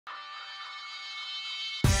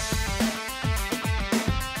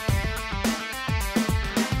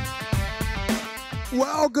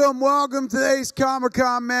Welcome to today's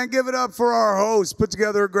Comic-Con, man. Give it up for our host. Put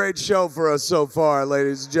together a great show for us so far,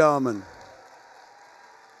 ladies and gentlemen.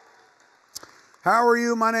 How are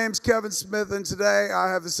you? My name's Kevin Smith, and today I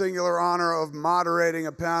have the singular honor of moderating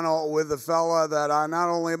a panel with a fella that I not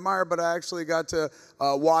only admire, but I actually got to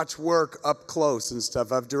watch work up close and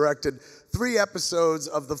stuff. I've directed 3 episodes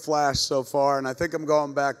of The Flash so far, and I think I'm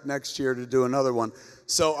going back next year to do another one.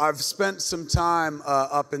 So I've spent some time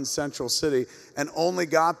up in Central City and only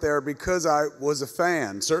got there because I was a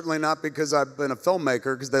fan. Certainly not because I've been a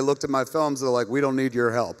filmmaker, because they looked at my films and they're like, we don't need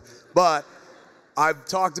your help. But I've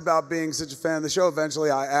talked about being such a fan of the show.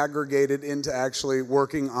 Eventually, I aggregated into actually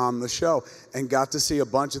working on the show and got to see a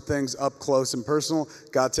bunch of things up close and personal,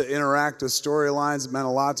 got to interact with storylines that meant a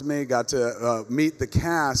lot to me, got to meet the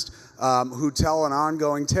cast who tell an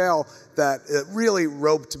ongoing tale that it really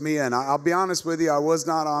roped me in. I'll be honest with you, I was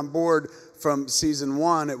not on board from season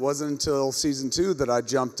 1. It wasn't until season 2 that I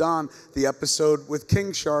jumped on. The episode with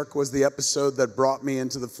King Shark was the episode that brought me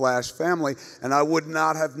into the Flash family, and I would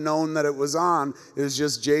not have known that it was on. It was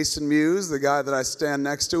just Jason Mewes, the guy that I stand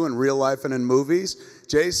next to in real life and in movies.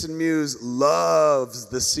 Jason Mewes loves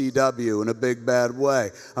the CW in a big bad way.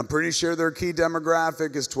 I'm pretty sure their key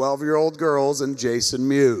demographic is 12-year-old girls and Jason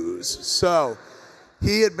Mewes. So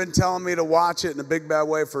he had been telling me to watch it in a big bad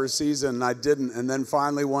way for a season, and I didn't. And then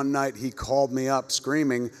finally one night he called me up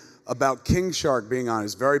screaming about King Shark being on.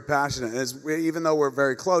 He's very passionate. And even though we're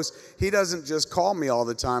very close, he doesn't just call me all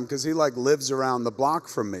the time because he like lives around the block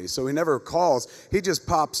from me. So he never calls. He just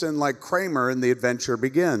pops in like Kramer in The Adventure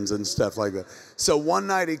Begins and stuff like that. So one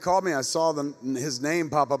night he called me. I saw his name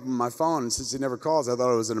pop up on my phone. And since he never calls, I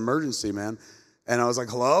thought it was an emergency, man. And I was like,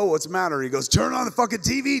 hello, what's the matter? He goes, turn on the fucking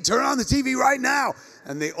TV, turn on the TV right now.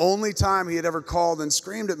 And the only time he had ever called and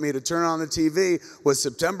screamed at me to turn on the TV was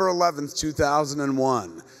September 11th,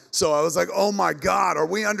 2001. So I was like, oh my God, are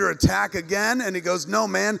we under attack again? And he goes, no,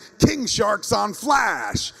 man, King Shark's on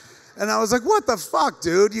Flash. And I was like, what the fuck,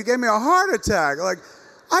 dude? You gave me a heart attack. Like,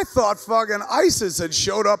 I thought fucking ISIS had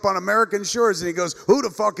showed up on American shores. And he goes, who the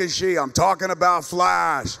fuck is she? I'm talking about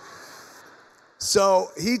Flash. So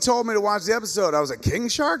he told me to watch the episode. I was like, King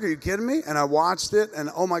Shark? Are you kidding me? And I watched it, and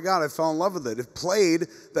oh my God, I fell in love with it.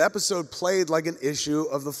 The episode played like an issue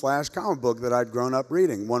of the Flash comic book that I'd grown up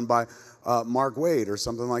reading, one by Mark Waid or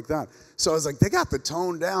something like that. So I was like, they got the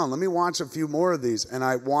tone down. Let me watch a few more of these. And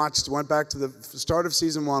I went back to the start of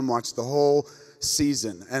season 1, watched the whole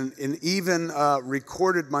season, and even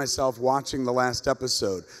recorded myself watching the last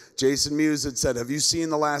episode. Jason Mewes had said, have you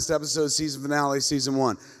seen the last episode, season finale, season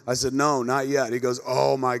 1? I said, no, not yet. He goes,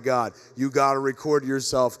 oh my God, you got to record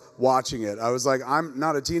yourself watching it. I was like, I'm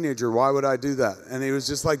not a teenager. Why would I do that? And he was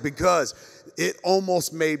just like, because it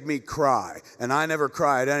almost made me cry. And I never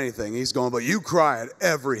cry at anything. He's going, but you cry at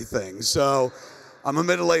everything. So I'm a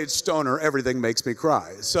middle-aged stoner. Everything makes me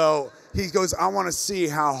cry. So he goes, I want to see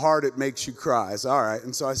how hard it makes you cry. I said, all right.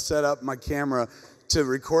 And so I set up my camera to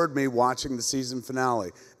record me watching the season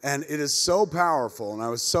finale. And it is so powerful, and I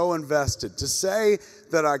was so invested. To say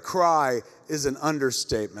that I cry is an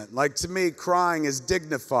understatement. Like, to me, crying is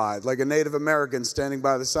dignified, like a Native American standing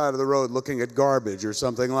by the side of the road looking at garbage or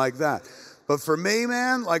something like that. But for me,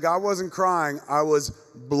 man, like, I wasn't crying. I was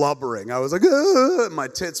blubbering. I was like, ugh! My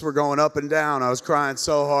tits were going up and down. I was crying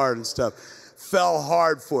so hard and stuff. Fell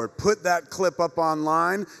hard for it. Put that clip up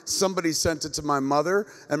online. Somebody sent it to my mother,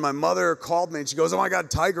 and my mother called me, and she goes, oh my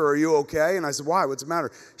God, Tiger, are you okay? And I said, why? What's the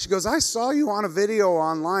matter? She goes, I saw you on a video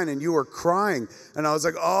online, and you were crying. And I was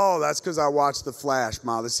like, oh, that's because I watched The Flash,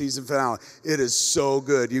 Ma, the season finale. It is so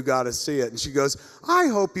good. You got to see it. And she goes, I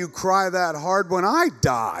hope you cry that hard when I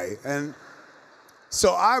die. And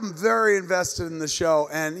so I'm very invested in the show,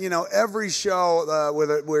 and you know, every show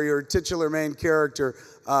where your titular main character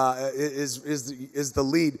is the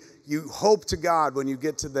lead, you hope to God when you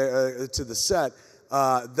get to the set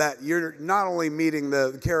that you're not only meeting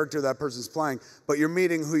the character that person's playing, but you're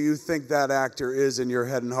meeting who you think that actor is in your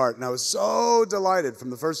head and heart. And I was so delighted from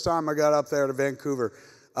the first time I got up there to Vancouver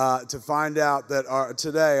to find out that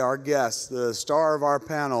today our guest, the star of our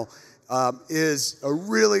panel, is a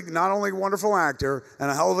really not only wonderful actor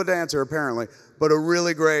and a hell of a dancer apparently, but a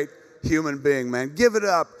really great human being, man. Give it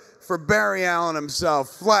up for Barry Allen himself,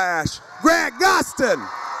 Flash, Grant Gustin.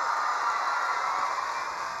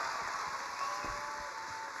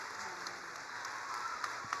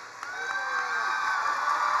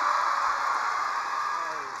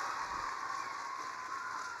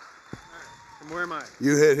 Where am I?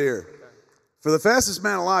 You hit here. Okay. For the fastest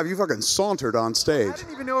man alive, you fucking sauntered on stage. I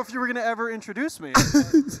didn't even know if you were going to ever introduce me.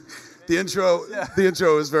 The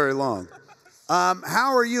intro is very long.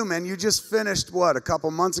 How are you, man? You just finished, what, a couple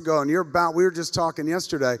months ago, and we were just talking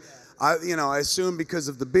yesterday. I assume because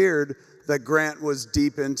of the beard that Grant was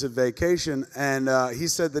deep into vacation, and he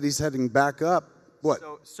said that he's heading back up. What?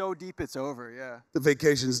 So deep it's over, yeah. The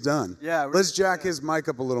vacation's done. Yeah. Let's jack his mic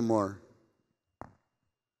up a little more.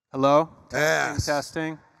 Hello? Yes.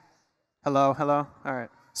 Testing. Hello. All right.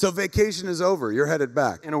 So vacation is over. You're headed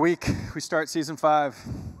back. In a week, we start season 5.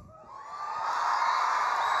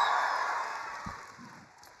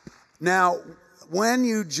 Now, when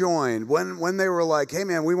you joined, when they were like, hey,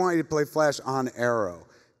 man, we want you to play Flash on Arrow,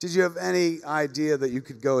 did you have any idea that you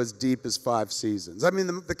could go as deep as 5 seasons? I mean,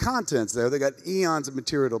 the content's there. They got eons of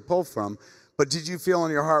material to pull from. But did you feel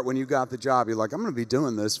in your heart when you got the job, you're like, I'm going to be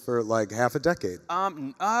doing this for like half a decade?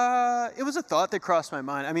 It was a thought that crossed my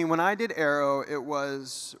mind. I mean, when I did Arrow, it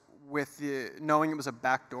was with knowing it was a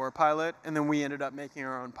backdoor pilot, and then we ended up making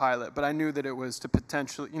our own pilot. But I knew that it was to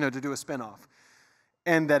potentially, to do a spinoff.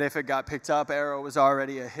 And that if it got picked up, Arrow was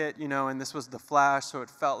already a hit, and this was The Flash, so it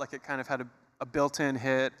felt like it kind of had a built-in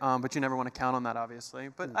hit, but you never want to count on that, obviously.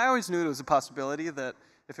 But I always knew there was a possibility that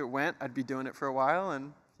if it went, I'd be doing it for a while,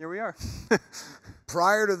 and here we are.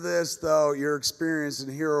 Prior to this, though, your experience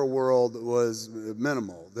in Hero World was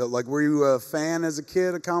minimal. Like, were you a fan as a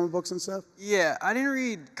kid of comic books and stuff? Yeah, I didn't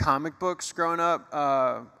read comic books growing up.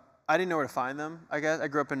 I didn't know where to find them, I guess. I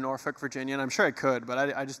grew up in Norfolk, Virginia, and I'm sure I could,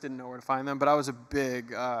 but I just didn't know where to find them. But I was a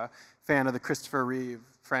big fan of the Christopher Reeve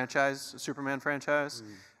franchise, Superman franchise.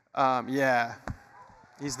 Yeah,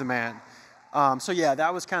 he's the man. So yeah,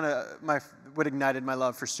 that was kind of what ignited my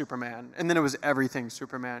love for Superman. And then it was everything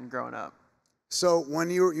Superman growing up. So when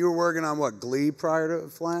you were working on what, Glee prior to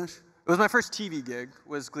Flash? It was my first TV gig,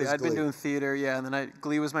 was Glee. I'd been doing theater, yeah, and then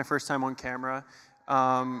Glee was my first time on camera.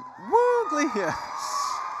 Woo, Glee, yeah.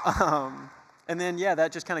 And then, yeah,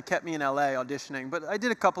 that just kind of kept me in LA auditioning. But I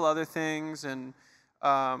did a couple other things, and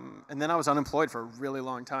then I was unemployed for a really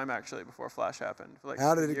long time, actually, before Flash happened. For like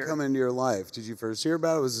How did it come into your life? Did you first hear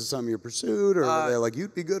about it? Was it something you pursued, or were they like,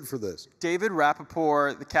 you'd be good for this? David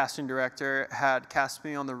Rappaport, the casting director, had cast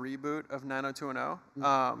me on the reboot of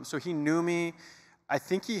 90210. So he knew me. I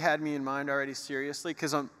think he had me in mind already seriously,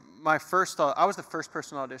 because I was the first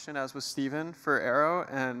person to audition, as was Steven, for Arrow,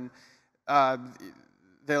 and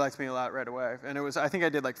they liked me a lot right away. And I think I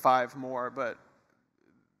did like 5 more, but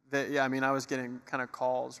I mean, I was getting kind of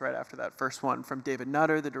calls right after that first one from David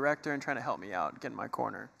Nutter, the director, and trying to help me out, get in my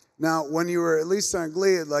corner. Now, when you were at least on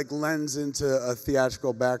Glee, it like lends into a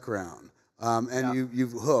theatrical background. You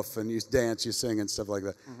hoof and you dance, you sing and stuff like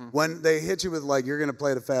that. When they hit you with like, you're going to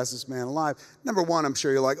play the fastest man alive, number one, I'm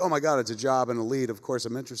sure you're like, oh my God, it's a job and a lead. Of course,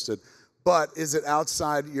 I'm interested. But is it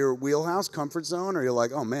outside your wheelhouse, comfort zone, or you're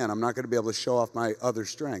like, oh man, I'm not going to be able to show off my other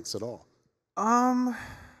strengths at all? I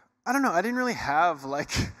don't know. I didn't really have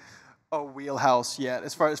like a wheelhouse yet,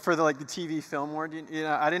 as far as for the TV film world.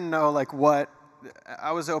 I didn't know like what.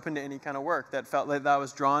 I was open to any kind of work that felt like that I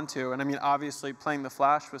was drawn to. And I mean, obviously, playing the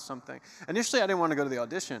Flash was something. Initially, I didn't want to go to the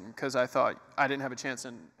audition because I thought I didn't have a chance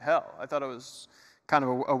in hell. I thought it was kind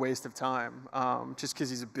of a waste of time, just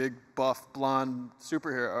because he's a big, buff, blonde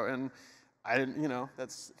superhero, and I didn't,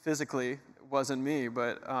 that's physically wasn't me,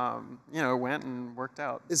 but went and worked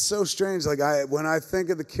out. It's so strange. Like when I think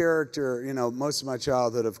of the character, most of my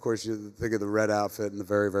childhood, of course, you think of the red outfit and the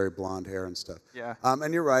very, very blonde hair and stuff. Yeah.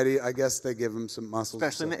 And you're right. I guess they give him some muscles.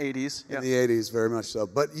 Especially in the 80s. In the 80s, very much so.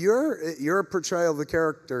 But your portrayal of the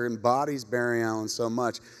character embodies Barry Allen so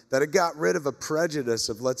much that it got rid of a prejudice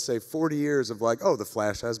of, let's say, 40 years of like, oh, the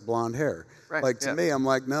Flash has blonde hair. Right. Like to me, I'm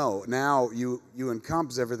like, no. Now you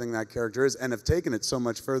encompass everything that character is, and have taken it so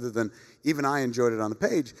much further than even I enjoyed it on the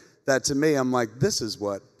page. That to me, I'm like, this is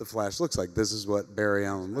what the Flash looks like. This is what Barry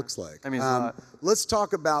Allen looks like. I mean, let's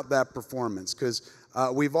talk about that performance, because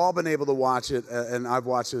we've all been able to watch it, and I've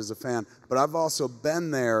watched it as a fan, but I've also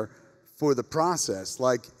been there for the process.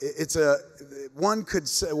 Like one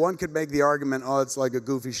could make the argument, oh, it's like a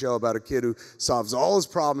goofy show about a kid who solves all his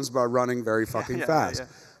problems by running very fucking fast.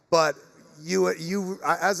 But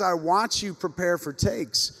as I watch you prepare for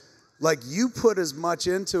takes, like you put as much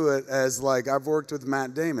into it as like I've worked with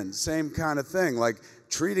Matt Damon, same kind of thing, like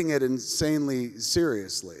treating it insanely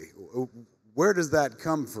seriously. Where does that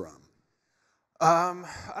come from?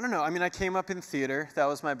 I don't know. I mean, I came up in theater. That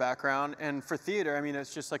was my background. And for theater, I mean,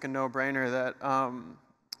 it's just like a no-brainer that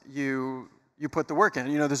you put the work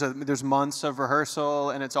in. There's months of rehearsal,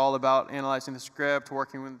 and it's all about analyzing the script,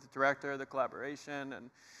 working with the director, the collaboration, and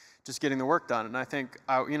just getting the work done. And I think,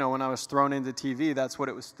 when I was thrown into TV, that's what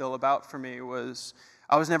it was still about for me.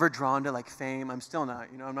 I was never drawn to like fame. I'm still not.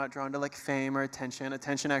 I'm not drawn to like fame or attention.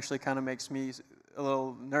 Attention actually kind of makes me a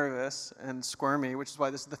little nervous and squirmy, which is why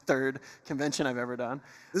this is the 3rd convention I've ever done.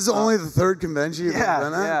 This is only the 3rd convention you've ever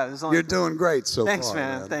been at? Yeah. You're doing great so Thanks, far.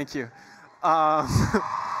 man. Thank you.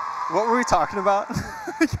 What were we talking about?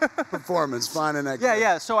 Performance, finding that.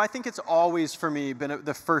 Yeah. So I think it's always, for me, been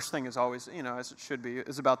the first thing is always, as it should be,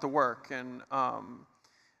 is about the work. And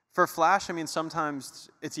for Flash, I mean, sometimes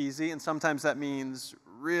it's easy, and sometimes that means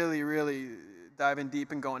really, really diving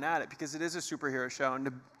deep and going at it, because it is a superhero show,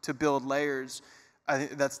 and to build layers, I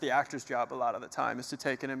think that's the actor's job a lot of the time, is to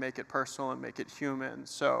take it and make it personal and make it human.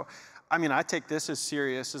 So, I mean, I take this as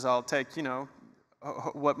serious as I'll take,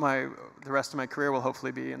 what the rest of my career will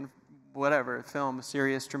hopefully be in whatever film, a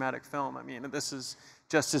serious dramatic film. I mean, this is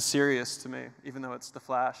just as serious to me, even though it's The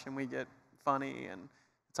Flash and we get funny and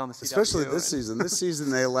it's on the CW. Especially this season. This season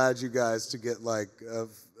they allowed you guys to get like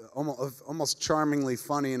almost charmingly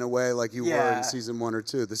funny in a way like you were in season 1 or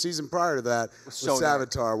 2. The season prior to that, with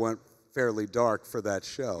Savitar, went fairly dark for that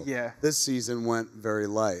show. Yeah. This season went very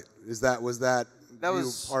light. Was that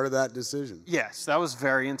part of that decision? Yes, that was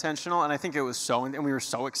very intentional, and I think it was and we were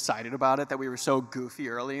so excited about it that we were so goofy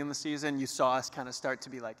early in the season. You saw us kind of start to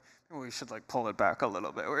be like, we should like pull it back a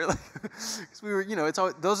little bit. We're like, because we were, it's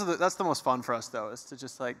always, that's the most fun for us though, is to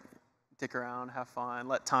just like dick around, have fun,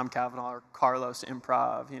 let Tom Cavanaugh or Carlos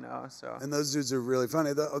improv, so. And those dudes are really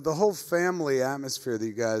funny. The whole family atmosphere that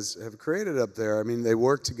you guys have created up there, I mean, they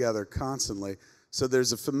work together constantly. So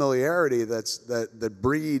there's a familiarity that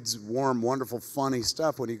breeds warm, wonderful, funny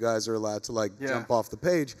stuff when you guys are allowed to jump off the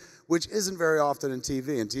page, which isn't very often in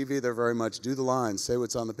TV. In TV, they're very much do the lines, say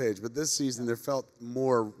what's on the page. But this season, there felt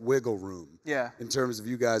more wiggle room in terms of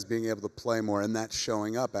you guys being able to play more, and that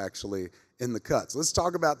showing up actually in the cuts. Let's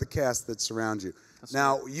talk about the cast that surrounds you.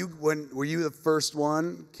 Now, were you the first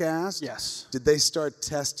one cast? Yes. Did they start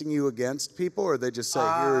testing you against people, or they just say,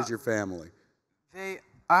 here is your family?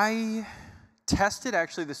 I tested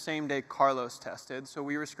actually the same day Carlos tested, so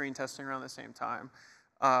we were screen testing around the same time,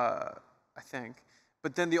 I think.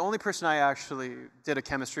 But then the only person I actually did a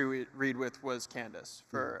chemistry read with was Candace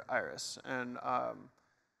for Iris, and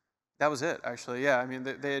that was it, actually. Yeah, I mean,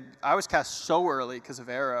 I was cast so early because of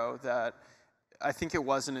Arrow that I think it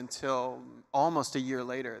wasn't until almost a year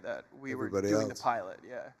later that we were doing the pilot.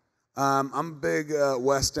 Yeah. I'm a big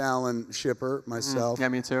West Allen shipper myself. Yeah,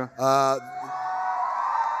 me too.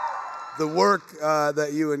 The work that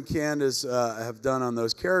you and Candace have done on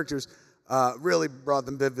those characters really brought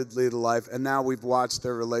them vividly to life, and now we've watched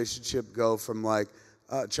their relationship go from like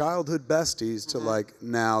childhood besties to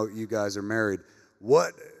now you guys are married.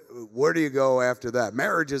 Where do you go after that?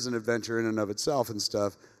 Marriage is an adventure in and of itself and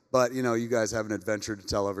stuff, but you guys have an adventure to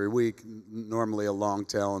tell every week, normally a long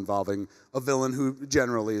tale involving a villain who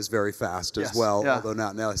generally is very fast as well, although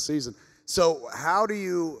not in this season. So how do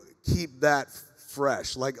you keep that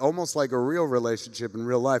fresh, almost like a real relationship in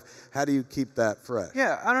real life? How do you keep that fresh?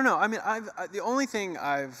 Yeah, I don't know. I mean, the only thing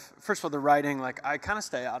first of all, the writing, I kind of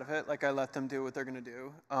stay out of it. I let them do what they're going to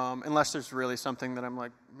do, unless there's really something that I'm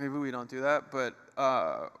like, maybe we don't do that. But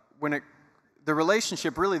the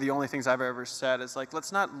relationship, really the only things I've ever said is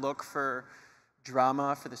let's not look for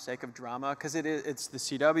drama for the sake of drama, because it's the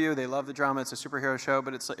CW. They love the drama. It's a superhero show,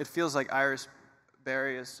 but it feels like Iris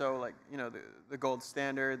Barry is so the gold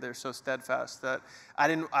standard. They're so steadfast that I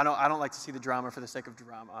don't like to see the drama for the sake of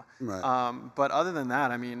drama. Right. But other than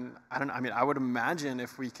that, I would imagine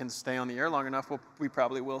if we can stay on the air long enough, we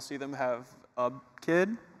probably will see them have a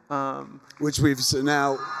kid. Which we've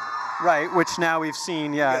now. Right, which now we've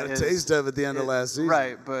seen. Yeah, got a taste of at the end of last season.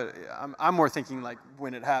 Right, but I'm more thinking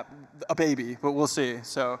when it happened, a baby. But we'll see.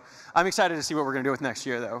 So I'm excited to see what we're gonna do with next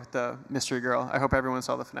year, though, with the Mystery Girl. I hope everyone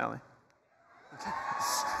saw the finale.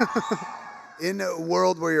 In a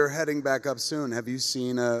world where you're heading back up soon, have you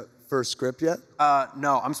seen a first script yet?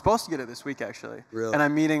 No, I'm supposed to get it this week, actually. Really? And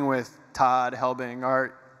I'm meeting with Todd Helbing,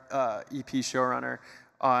 our EP showrunner,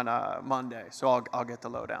 on Monday. So I'll get the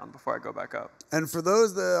lowdown before I go back up. And for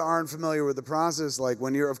those that aren't familiar with the process,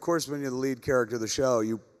 when you're the lead character of the show,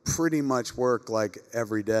 you pretty much work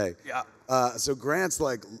every day. Yeah. So Grant's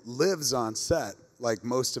lives on set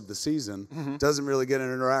most of the season, doesn't really get to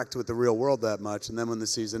interact with the real world that much, and then when the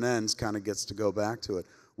season ends, kind of gets to go back to it.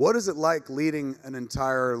 What is it like leading an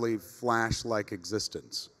entirely Flash-like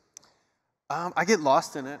existence? I get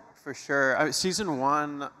lost in it, for sure. Season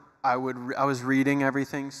 1, I was reading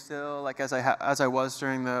everything still, as I was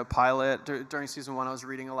during the pilot. During season 1, I was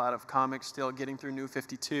reading a lot of comics still, getting through New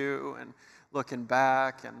 52 and looking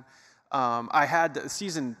back. And I had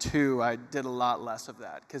season 2. I did a lot less of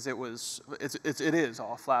that because it is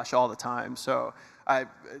all Flash all the time. So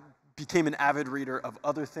became an avid reader of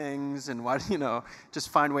other things, and why, just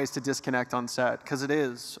find ways to disconnect on set, because it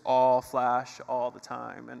is all Flash all the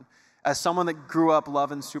time. And as someone that grew up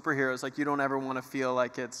loving superheroes, like, you don't ever want to feel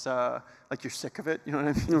like it's like you're sick of it. You know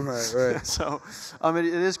what I mean? Right. So it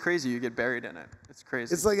is crazy. You get buried in it. It's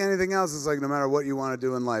crazy. It's like anything else. It's like no matter what you want to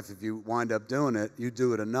do in life, if you wind up doing it, you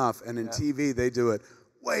do it enough. And in TV, they do it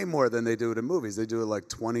way more than they do it in movies. They do it like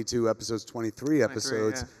 22 episodes, 23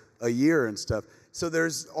 episodes a year and stuff. So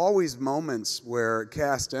there's always moments where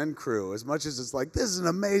cast and crew, as much as it's like, this is an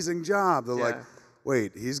amazing job, they're like,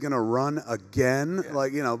 wait, he's going to run again?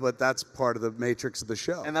 Like, but that's part of the matrix of the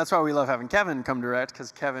show. And that's why we love having Kevin come direct,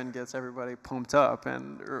 because Kevin gets everybody pumped up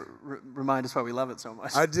and remind us why we love it so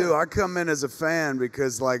much. I do. I come in as a fan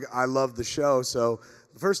because, like, I love the show. So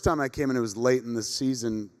the first time I came in, it was late in the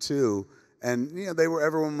season 2. And,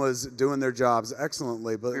 everyone was doing their jobs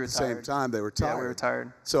excellently, but at the same time, they were tired. Yeah, we were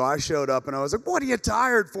tired. So I showed up and I was like, what are you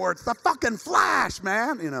tired for? It's the fucking Flash,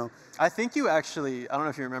 man, I think you actually, I don't know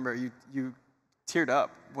if you remember, you teared up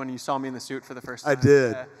when you saw me in the suit for the first time. I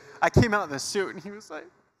did. I came out in the suit and he was like,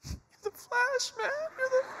 you're the Flash, man.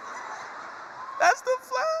 That's the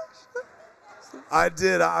Flash. I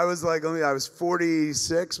did. I was like, I was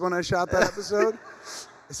 46 when I shot that episode.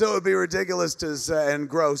 So it would be ridiculous to say, and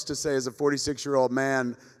gross to say as a 46-year-old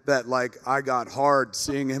man that, like, I got hard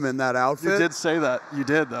seeing him in that outfit. You did say that. You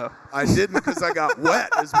did, though. I didn't, because I got wet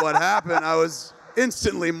is what happened. I was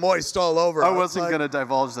instantly moist all over. I wasn't going to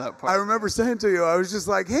divulge that part. I remember saying to you, I was just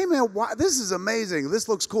like, hey, man, this is amazing. This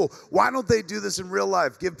looks cool. Why don't they do this in real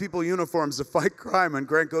life? Give people uniforms to fight crime. And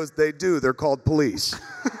Grant goes, they do. They're called police.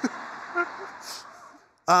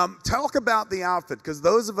 Talk about the outfit, because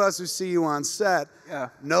those of us who see you on set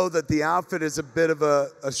know that the outfit is a bit of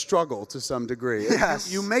a struggle to some degree. Yes.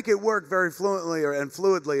 You make it work very fluently and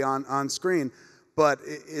fluidly on screen, but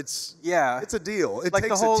it's a deal. It like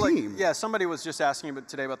takes the whole, a team. Somebody was just asking me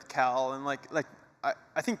today about the cowl, and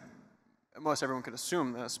I think most everyone could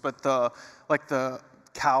assume this, but the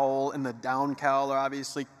cowl and the down cowl are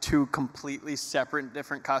obviously two completely separate,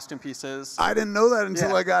 different costume pieces. I didn't know that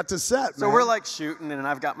until I got to set, So we're like shooting, and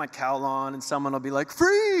I've got my cowl on, and someone will be like,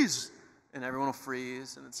 freeze! And everyone will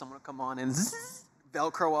freeze, and then someone will come on and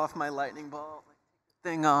Velcro off my lightning bolt,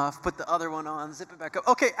 thing off, put the other one on, zip it back up.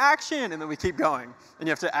 Okay, action! And then we keep going. And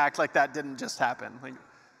you have to act like that didn't just happen.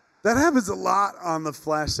 That happens a lot on the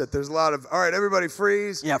Flash set. There's a lot of, all right, everybody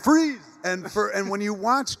freeze. Yeah, freeze! And when you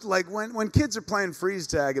watch, like, when kids are playing freeze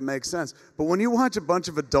tag, it makes sense. But when you watch a bunch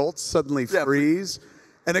of adults suddenly freeze,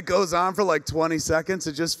 and it goes on for like 20 seconds,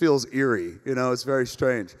 it just feels eerie. It's very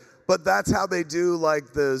strange. But that's how they do,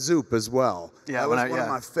 like, the zoop as well. Yeah, that was one of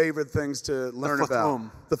my favorite things to learn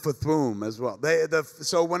about. The Fathom as well.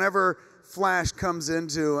 So whenever Flash comes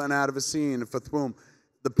into and out of a scene, Fathom,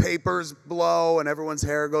 the papers blow and everyone's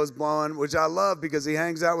hair goes blowing, which I love because he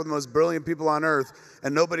hangs out with the most brilliant people on earth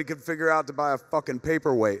and nobody could figure out to buy a fucking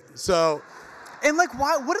paperweight. So, and like,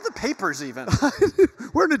 why? What are the papers even?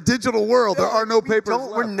 We're in a digital world. There are no papers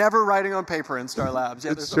left. We're never writing on paper in Star Labs.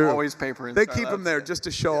 Yeah, there's always paper in Star Labs. They keep them there just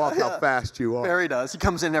to show off how fast you are. Barry does. He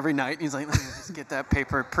comes in every night and he's like, let's get that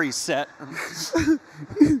paper preset.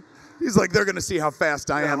 He's like, they're going to see how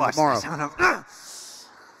fast I am tomorrow.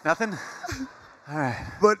 Nothing? All right.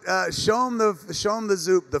 But show him the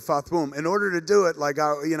zoop, the Fathom. In order to do it, like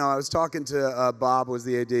I was talking to Bob, was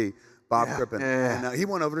the AD, Bob Crippen, and he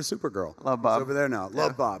went over to Supergirl. Love Bob. He's over there now.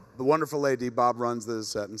 Love Bob, the wonderful AD. Bob runs the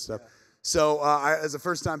set and stuff. So as a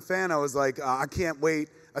first-time fan, I was like, I can't wait.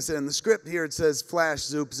 I said, in the script here it says Flash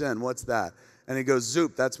zoops in. What's that? And he goes,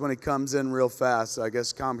 zoop. That's when he comes in real fast. I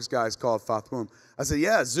guess comics guys call it Fathom. I said,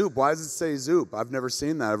 yeah, Zoop. Why does it say Zoop? I've never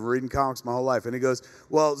seen that. I've been reading comics my whole life. And he goes,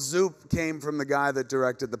 well, Zoop came from the guy that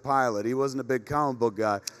directed the pilot. He wasn't a big comic book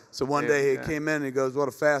guy. So one day he came in and he goes, what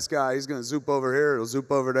a fast guy. He's going to zoop over here, it'll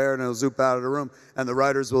zoop over there, and it'll zoop out of the room. And the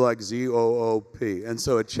writers were like, Z-O-O-P. And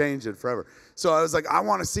so it changed it forever. So I was like, I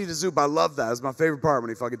want to see the Zoop. I love that. It's my favorite part when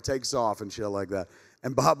he fucking takes off and shit like that.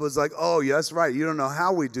 And Bob was like, oh, yeah, that's right. You don't know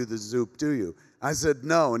how we do the Zoop, do you? I said,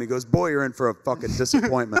 no. And he goes, boy, you're in for a fucking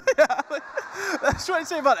disappointment. That's what I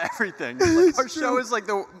say about everything. Like, our show is like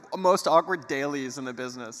the most awkward dailies in the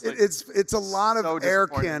business. Like, it's a lot of air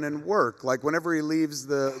cannon work. Like whenever he leaves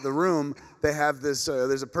the room, they have this,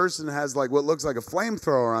 there's a person that has like what looks like a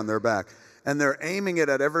flamethrower on their back. And they're aiming it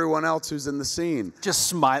at everyone else who's in the scene. Just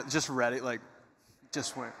smile, just ready, like,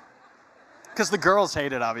 just wait. Because the girls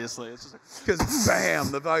hate it, obviously. It's just because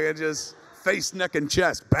bam, the fucking just face, neck, and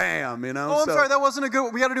chest, bam, you know? Oh, I'm sorry, that wasn't a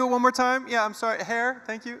good, we got to do it one more time? Yeah, I'm sorry, hair,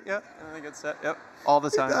 thank you, yeah, I think it's set, yep, all the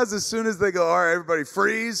time. It does as soon as they go, all right, everybody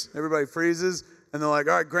freeze, everybody freezes, and they're like,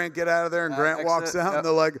 all right, Grant, get out of there, and Grant walks out, and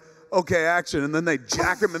they're like, okay, action, and then they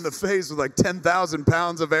jack him in the face with like 10,000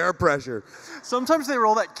 pounds of air pressure. Sometimes they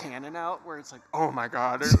roll that cannon out where it's like, oh my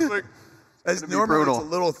God. It's like, Normally it's a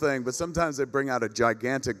little thing, but sometimes they bring out a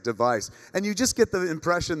gigantic device. And you just get the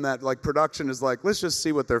impression that like production is like, let's just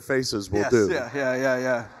see what their faces will do.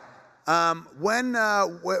 Yeah.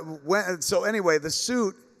 So anyway, the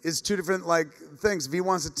suit is two different like things. If he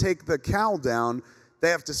wants to take the cowl down, they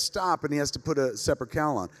have to stop and he has to put a separate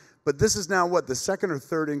cowl on. But this is now what, the second or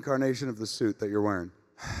third incarnation of the suit that you're wearing?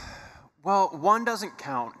 Well, one doesn't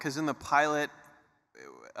count because in the pilot,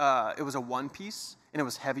 it was a one piece and it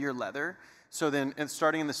was heavier leather. So then, and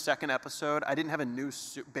starting in the second episode, I didn't have a new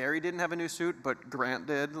suit. Barry didn't have a new suit, but Grant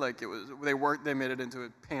did. Like it was, they made it into a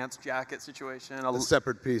pants jacket situation, a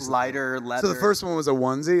separate piece, lighter leather. So the first one was a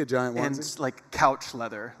onesie, a giant onesie, and it's like couch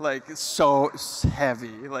leather, like so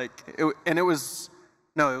heavy. Like it was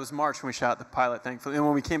March when we shot the pilot, thankfully. And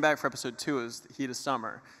when we came back for episode 2, it was the heat of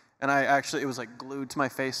summer. And it was like glued to my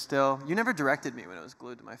face still. You never directed me when it was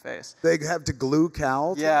glued to my face. They have to glue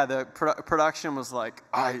cowl? Yeah, the production was like,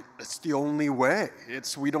 it's the only way.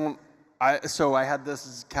 So I had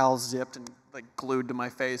this cowl zipped and like glued to my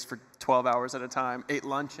face for 12 hours at a time, ate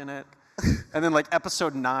lunch in it. And then like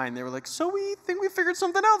episode 9, they were like, so we think we figured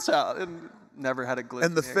something else out. And never had it glued.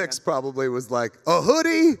 And the fix probably was like, a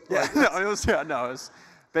hoodie? Yeah, it was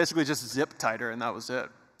basically just zip tighter and that was it.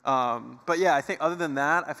 But yeah, I think other than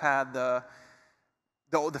that, I've had the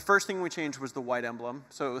first thing we changed was the white emblem.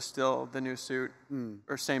 So it was still the new suit,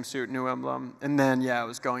 or same suit, new emblem. And then, yeah, it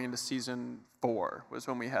was going into season 4 was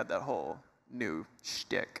when we had that whole new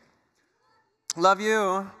shtick. Love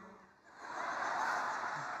you.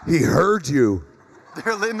 He heard you.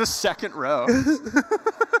 They're in the second row.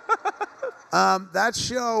 That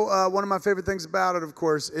show, one of my favorite things about it, of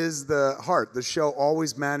course, is the heart. The show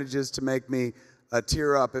always manages to make me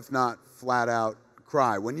tear up, if not flat out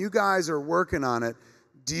cry. When you guys are working on it,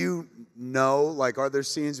 do you know, like, are there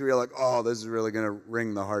scenes where you're like, oh, this is really going to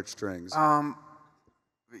wring the heartstrings?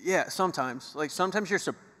 Yeah, sometimes. Like, sometimes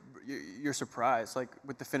you're surprised, like,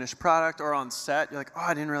 with the finished product or on set. You're like, oh,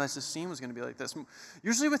 I didn't realize this scene was going to be like this.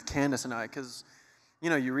 Usually with Candace and I, because,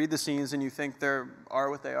 you read the scenes and you think they are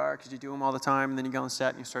what they are because you do them all the time, and then you go on set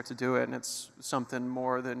and you start to do it, and it's something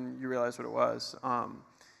more than you realize what it was.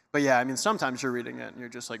 But yeah, I mean, sometimes you're reading it and you're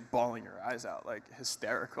just like bawling your eyes out, like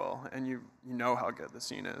hysterical, and you know how good the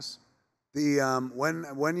scene is.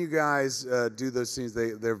 When you guys do those scenes,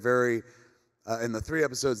 they're very in the 3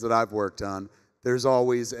 episodes that I've worked on. There's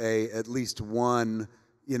always at least one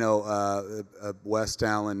West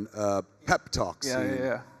Allen pep talk scene.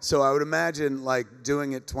 Yeah. So I would imagine like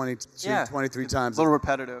doing it 23 times. A little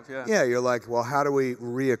repetitive, yeah. Yeah, you're like, well, how do we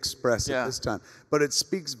re-express it this time? But it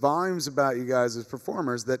speaks volumes about you guys as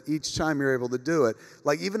performers that each time you're able to do it.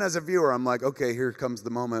 Like even as a viewer, I'm like, okay, here comes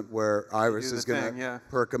the moment where Iris is going to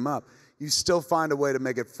perk him up. You still find a way to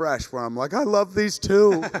make it fresh where I'm like, I love these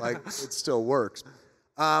two. Like it still works.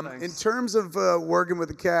 In terms of working with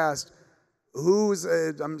the cast,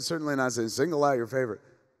 I'm certainly not saying single out your favorite,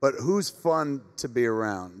 but who's fun to be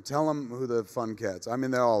around? Tell them who the fun cats. I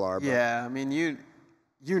mean, they all are. But. Yeah, I mean, you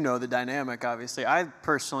know the dynamic, obviously. I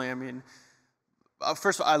personally,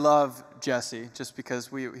 first of all, I love Jesse just because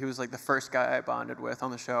he was like the first guy I bonded with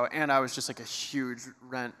on the show, and I was just like a huge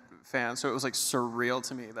Rent fan, so it was like surreal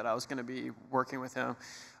to me that I was going to be working with him.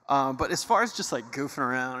 But as far as just like goofing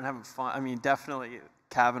around and having fun, I mean, definitely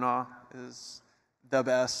Kavanaugh is the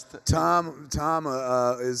best. Tom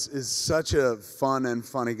is such a fun and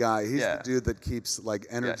funny guy. He's the dude that keeps like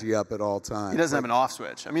energy up at all times. He doesn't have an off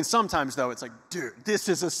switch. I mean, sometimes though it's like, dude, this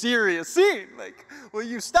is a serious scene. Like, will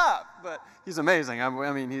you stop? But he's amazing. I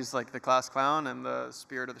mean, he's like the class clown and the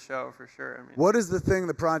spirit of the show for sure. I mean, what is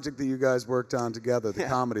the project that you guys worked on together? The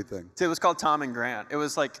comedy thing. So it was called Tom and Grant. It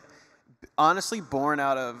was like honestly born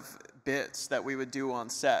out of bits that we would do on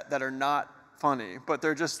set that are not funny, but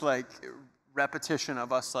they're just like repetition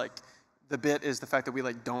of us. Like the bit is the fact that we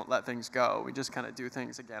like don't let things go. We just kind of do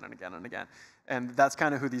things again and again and again, and that's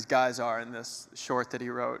kind of who these guys are in this short that he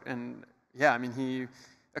wrote. And yeah, I mean,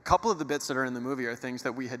 a couple of the bits that are in the movie are things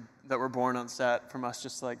that that were born on set from us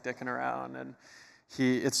just like dicking around. And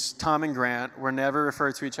it's Tom and Grant. We're never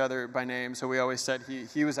referred to each other by name, so we always said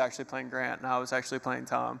he was actually playing Grant and I was actually playing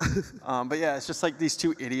Tom. But yeah, it's just like these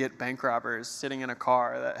two idiot bank robbers sitting in a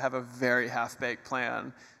car that have a very half-baked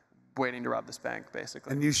plan waiting to rob this bank,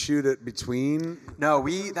 basically. And you shoot it between? No,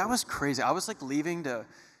 that was crazy. I was like leaving to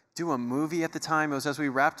do a movie at the time. It was as we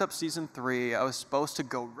wrapped up season 3. I was supposed to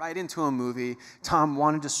go right into a movie. Tom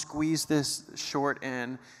wanted to squeeze this short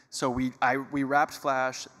in, so we wrapped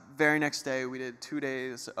Flash. Very next day, we did 2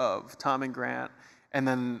 days of Tom and Grant, and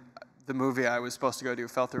then the movie I was supposed to go do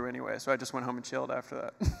fell through anyway, so I just went home and chilled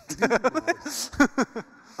after that.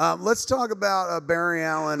 Let's talk about Barry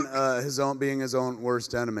Allen being his own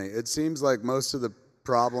worst enemy. It seems like most of the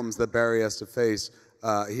problems that Barry has to face,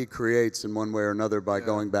 he creates in one way or another by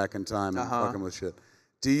going back in time and fucking with shit.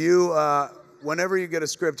 Do you, whenever you get a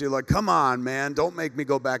script, you're like, come on, man, don't make me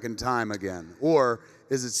go back in time again? Or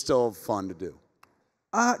is it still fun to do?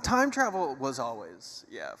 Time travel was always,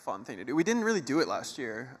 a fun thing to do. We didn't really do it last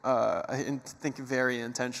year, I think very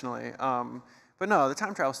intentionally. But no, the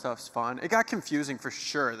time travel stuff's fun. It got confusing for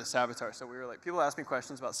sure, the Savitar. So we were like, people ask me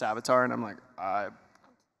questions about Savitar, and I'm like, I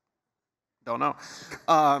don't know.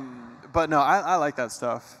 But no, I like that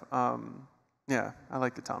stuff. Yeah, I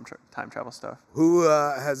like the time travel stuff. Who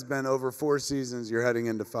has been over 4 seasons? You're heading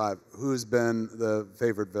into 5. Who's been the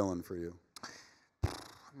favorite villain for you?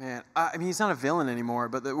 Man, I mean, he's not a villain anymore,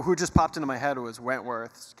 but who just popped into my head was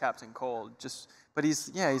Wentworth's Captain Cold. But he's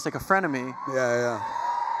like a frenemy. Yeah.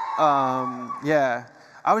 Yeah.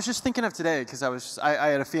 I was just thinking of today because I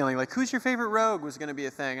had a feeling like, who's your favorite rogue was going to be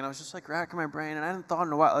a thing, and I was just like racking my brain, and I hadn't thought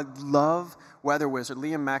in a while. I love Weather Wizard.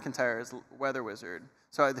 Liam McIntyre is Weather Wizard,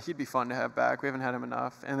 so he'd be fun to have back. We haven't had him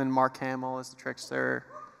enough. And then Mark Hamill is the Trickster.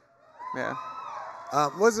 Yeah.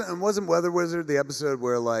 Wasn't Weather Wizard the episode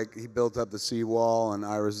where like he built up the seawall and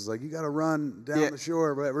Iris was like, you got to run down the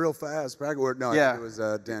shore real fast? I think it was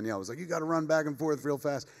Danielle was like, you got to run back and forth real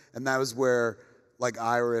fast, and that was where like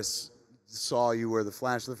Iris saw you were the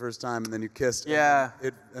Flash the first time, and then you kissed. Yeah.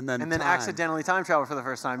 And then accidentally time travel for the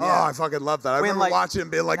first time. Oh, I fucking love that. I remember watching it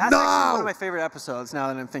and being like, that's no! actually one of my favorite episodes now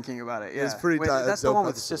that I'm thinking about it. Yeah. It's pretty that's the one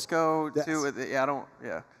with Cisco, too. Yes.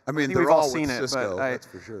 I mean, think they're we've all all seen with it, Cisco, but that's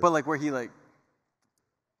for sure. But like where he like,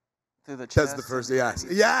 through the chest. That's the first,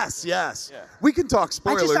 yes. Yeah. We can talk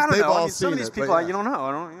spoilers. I don't They've know. all Some of seen these it, people, you don't know.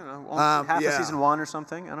 I don't, half of season 1 or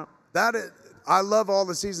something. I don't. I love all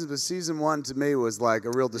the seasons, but season 1 to me was like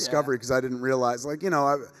a real discovery because I didn't realize, like,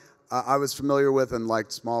 I was familiar with and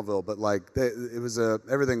liked Smallville, but like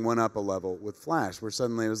everything went up a level with Flash, where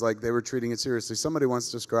suddenly it was like they were treating it seriously. Somebody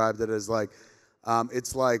once described it as like,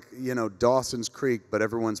 it's like, Dawson's Creek, but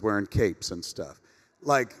everyone's wearing capes and stuff.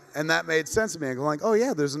 Like, and that made sense to me. I'm like, oh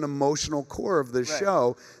yeah, there's an emotional core of this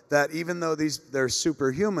show that even though they're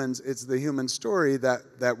superhumans, it's the human story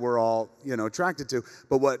that we're all, attracted to.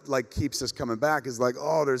 But what like keeps us coming back is like,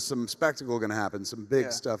 oh, there's some spectacle gonna happen, some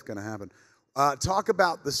big stuff gonna happen. Talk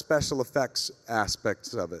about the special effects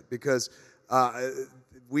aspects of it, because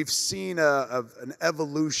we've seen an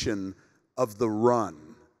evolution of the run.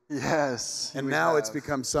 Yes. And now it's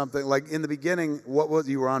become something like in the beginning.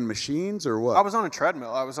 You were on machines or what? I was on a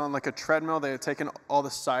treadmill. I was on like a treadmill. They had taken all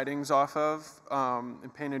the sidings off of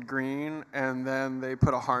and painted green, and then they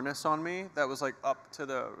put a harness on me that was like up to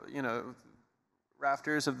the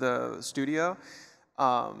rafters of the studio.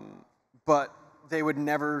 But they would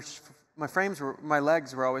never. My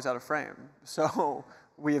legs were always out of frame. So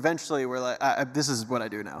we eventually were like, this is what I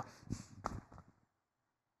do now.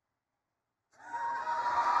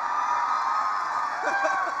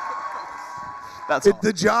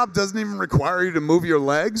 The job doesn't even require you to move your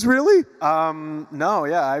legs, really? No,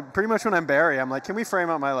 yeah. Pretty much when I'm Barry, I'm like, can we frame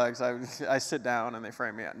out my legs? I sit down and they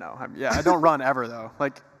frame me out. No, I don't run ever though.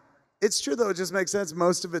 Like, it's true though. It just makes sense.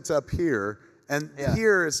 Most of it's up here, and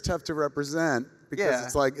here is tough to represent because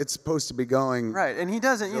it's like it's supposed to be going right. And he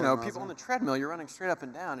doesn't. People on the treadmill, you're running straight up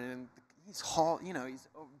and down, and he's he's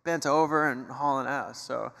bent over and hauling ass.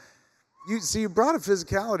 So. You brought a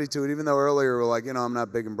physicality to it, even though earlier we're like, I'm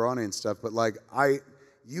not big and brawny and stuff, but like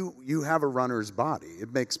you have a runner's body.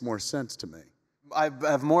 It makes more sense to me. I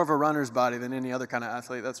have more of a runner's body than any other kind of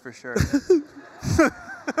athlete, that's for sure.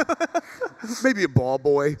 Maybe a ball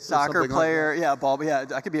boy. Soccer player,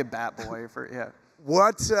 I could be a bat boy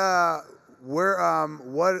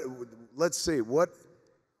Let's see, what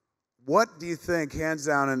do you think, hands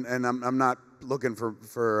down, and I'm not looking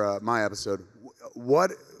for my episode,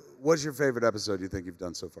 what's your favorite episode you think you've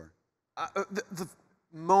done so far? The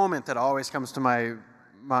moment that always comes to my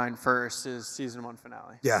mind first is season 1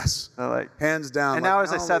 finale. Yes. Hands down. And now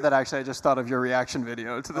as I said that, actually, I just thought of your reaction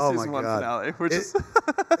video to the season 1 finale.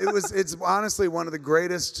 It's honestly one of the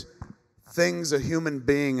greatest things a human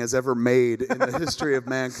being has ever made in the history of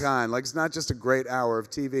mankind. Like, it's not just a great hour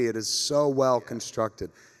of TV. It is so well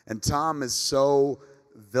constructed. And Tom is so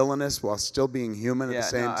villainous while still being human at the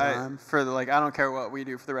same time. I don't care what we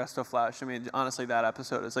do for the rest of Flash. I mean, honestly, that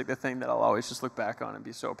episode is like the thing that I'll always just look back on and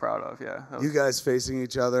be so proud of. Yeah. You guys facing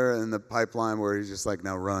each other in the pipeline where he's just like,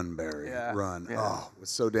 now run, Barry, run. Yeah. Oh, it was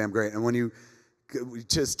so damn great. And when you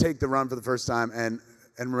just take the run for the first time, and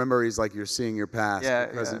and remember, he's like, you're seeing your past, your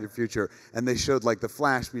present, your future. And they showed like the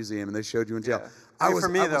Flash Museum, and they showed you in jail. For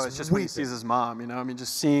me, though, it's just when he sees his mom, you know, I mean,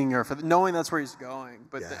 just seeing her, knowing that's where he's going,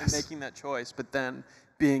 but making that choice, but then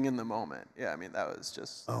being in the moment. Yeah, I mean, that was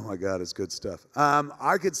just... Oh, my God, it's good stuff.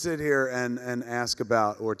 I could sit here and ask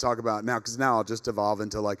about or talk about now, because now I'll just evolve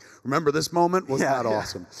into like, remember this moment? Wasn't that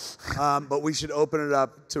awesome? But we should open it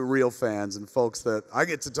up to real fans and folks that I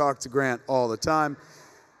get to talk to Grant all the time.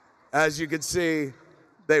 As you can see,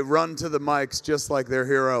 they run to the mics just like their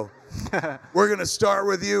hero. We're going to start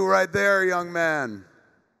with you right there, young man.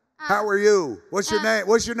 How are you? What's your name?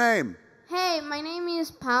 What's your name? Hey, my name is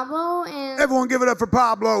Pablo, and... Everyone give it up for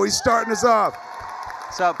Pablo. He's starting us off.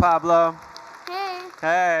 What's up, Pablo? Hey.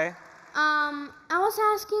 Hey. I was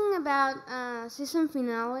asking about season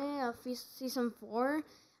finale of season 4,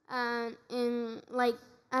 and like,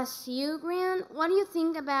 as you, Grant, what do you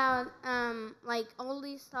think about like all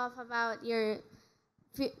this stuff about your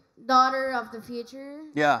daughter of the future?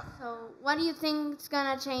 Yeah. So, what do you think is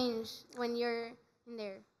gonna change when you're in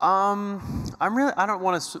there? I don't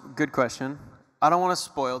want to, good question. I don't want to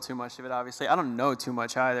spoil too much of it, obviously. I don't know too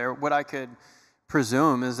much either. What I could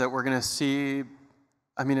presume is that we're going to see,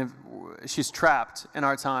 I mean, if she's trapped in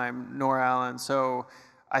our time, Nora Allen, so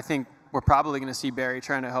I think we're probably going to see Barry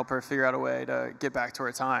trying to help her figure out a way to get back to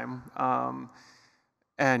her time.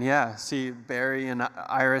 And yeah, see Barry and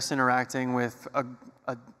Iris interacting with a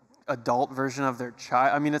adult version of their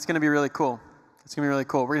child. I mean, it's going to be really cool. It's going to be really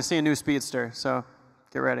cool. We're going to see a new Speedster, so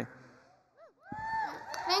get ready.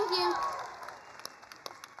 Thank you.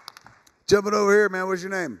 Jumping over here, man. What's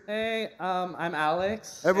your name? Hey, I'm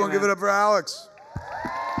Alex. Everyone give it up for Alex.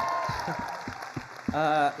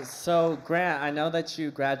 So, Grant, I know that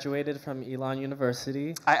you graduated from Elon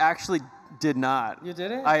University. I actually did not. You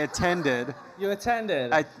didn't? I attended. You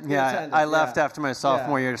attended? I left after my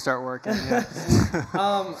sophomore year to start working. Yeah.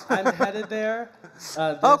 I'm headed there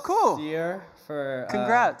this year for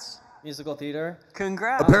Congrats. Musical theater.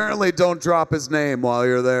 Congrats. Apparently, don't drop his name while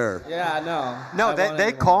you're there. Yeah, no. No,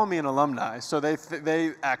 they call me an alumni, so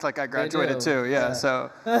they act like I graduated too. Yeah. So.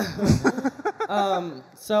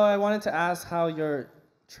 So I wanted to ask how your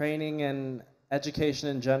training and education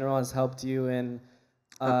in general has helped you in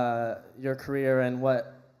your career, and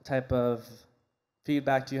what type of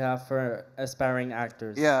feedback do you have for aspiring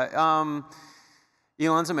actors? Yeah.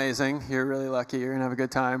 Elon's amazing. You're really lucky. You're going to have a good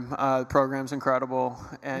time. The program's incredible.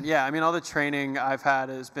 And yeah, I mean, all the training I've had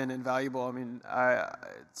has been invaluable. I mean, I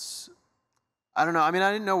don't know. I mean,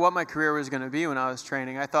 I didn't know what my career was going to be when I was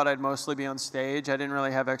training. I thought I'd mostly be on stage. I didn't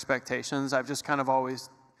really have expectations. I've just kind of always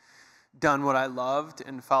done what I loved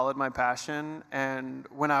and followed my passion. And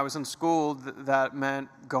when I was in school, that meant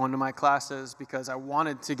going to my classes because I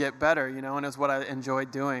wanted to get better, you know, and it's what I enjoyed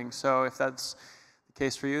doing. So if that's the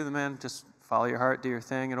case for you, then man, just follow your heart, do your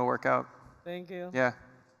thing, it'll work out. Thank you. Yeah.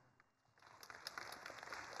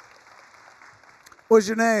 What's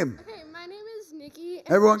your name? Okay, my name is Nikki.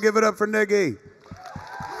 Everyone give it up for Nikki.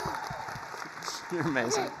 You're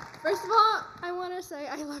amazing. Okay, first of all, I want to say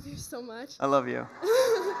I love you so much. I love you.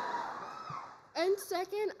 And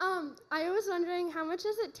second, I was wondering how much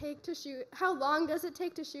does it take to shoot, how long does it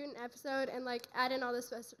take to shoot an episode and like add in all the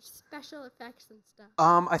special effects and stuff?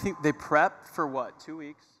 I think they prep for what, 2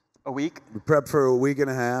 weeks? A week? We prep for a week and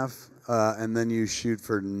a half, and then you shoot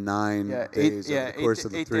for 9 days over the course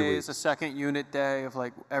of the 3 days, weeks. a second unit day of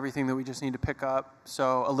like everything that we just need to pick up.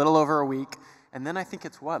 So a little over a week. And then I think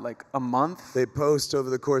it's what, like a month? They post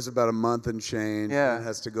over the course of about a month and change. Yeah. And it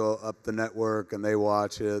has to go up the network, and they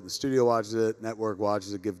watch it. The studio watches it, network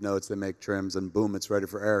watches it, give notes, they make trims, and boom, it's ready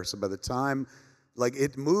for air. So by the time, like,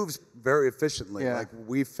 it moves very efficiently. Yeah. Like,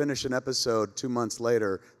 we finish an episode 2 months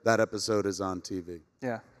later, that episode is on TV.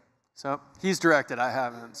 Yeah. So he's directed, I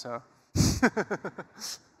haven't, so. Thank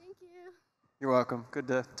you. You're welcome. Good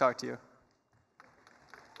to talk to you.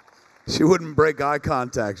 She wouldn't break eye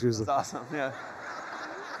contact. She was That's like, awesome, yeah.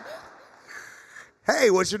 hey,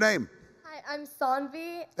 what's your name? Hi, I'm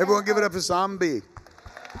Sanvi. Everyone give it up for Zombie.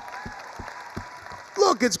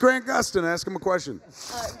 Look, it's Grant Gustin. Ask him a question.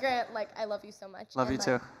 Grant, like, I love you so much. Love you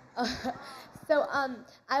too. So,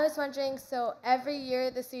 I was wondering, so every year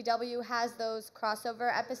the CW has those crossover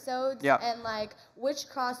episodes. Yeah. And, like, which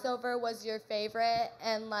crossover was your favorite?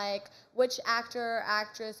 And, like, which actor or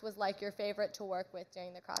actress was, like, your favorite to work with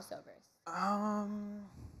during the crossovers?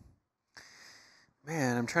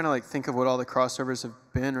 Man, I'm trying to, like, think of what all the crossovers have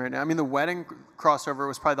been right now. I mean, the wedding crossover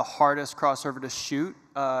was probably the hardest crossover to shoot,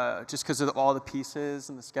 just because of all the pieces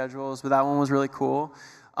and the schedules, but that one was really cool.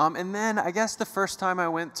 And then I guess the first time I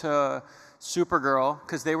went to Supergirl,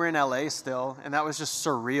 because they were in LA still, and that was just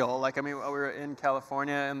surreal. Like, I mean, we were in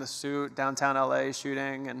California in the suit, downtown LA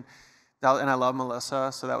shooting, and I love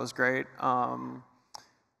Melissa, so that was great. And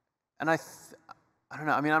I don't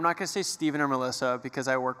know. I mean, I'm not gonna say Steven or Melissa because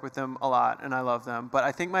I work with them a lot and I love them. But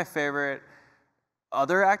I think my favorite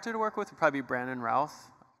other actor to work with would probably be Brandon Routh,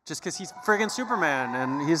 just because he's friggin' Superman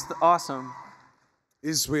and he's awesome.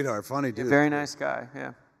 He's a sweetheart, funny dude. Very nice guy.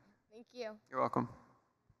 Yeah. Thank you. You're welcome.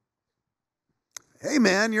 Hey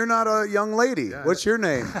man, you're not a young lady. Yeah. What's your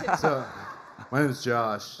name? So, my name is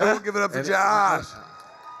Josh. Everyone give it up for And Josh.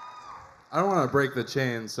 I don't want to break the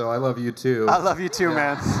chain, so I love you too. I love you too,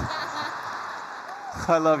 man.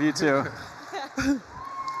 I love you too.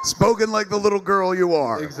 Spoken like the little girl you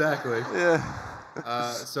are. Exactly. Yeah.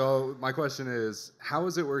 So my question is, how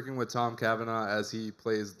is it working with Tom Cavanaugh as he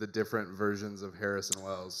plays the different versions of Harrison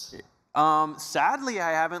Wells? Sadly,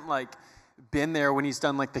 I haven't been there when he's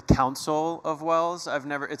done the council of Wells.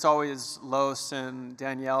 It's always Los and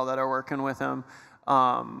Danielle that are working with him.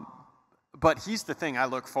 But he's the thing I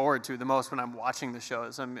look forward to the most when I'm watching the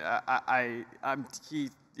shows.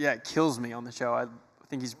 It kills me on the show. I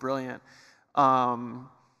think he's brilliant.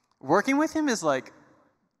 Working with him is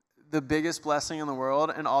the biggest blessing in the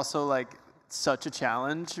world, and also such a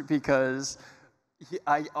challenge because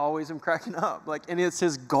I always am cracking up. And it's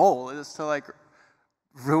his goal is to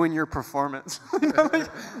ruin your performance.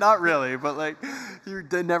 Not really, but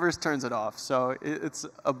it never turns it off. So it's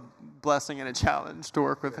a blessing and a challenge to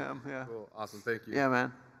work with him. Yeah. Cool. Awesome. Thank you. Yeah,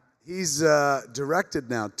 man. He's directed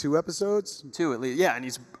now 2 episodes. 2 at least. Yeah,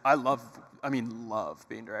 and I love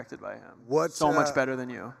being directed by him. So much better than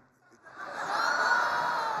you.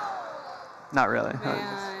 Not really.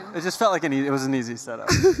 Man. It just felt like it was an easy setup.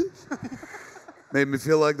 Made me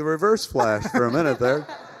feel like the Reverse Flash for a minute there.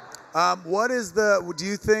 Do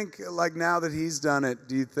you think, now that he's done it,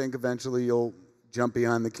 do you think eventually you'll jump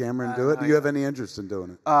behind the camera and do it? Do you have any interest in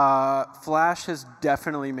doing it? Flash has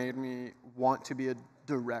definitely made me want to be a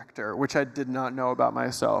director, which I did not know about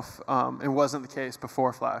myself. It wasn't the case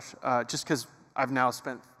before Flash, just because I've now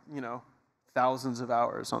spent, thousands of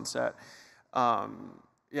hours on set.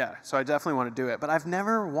 So I definitely want to do it. But I've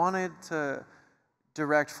never wanted to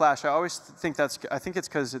direct Flash. I always think it's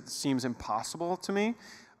because it seems impossible to me.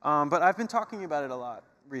 But I've been talking about it a lot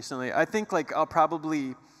recently. I think I'll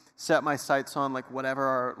probably set my sights on whatever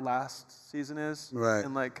our last season is, right?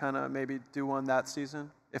 And kind of maybe do one that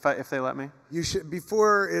season if they let me. You should,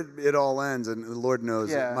 before it all ends, and Lord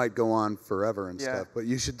knows it might go on forever and stuff. But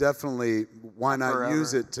you should definitely, why not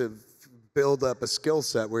use it to build up a skill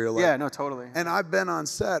set where you're yeah, no, totally. And I've been on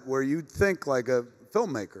set where you'd think like a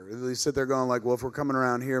filmmaker. You sit there going well, if we're coming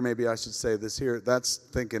around here, maybe I should say this here. That's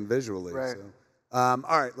thinking visually. Right. So. All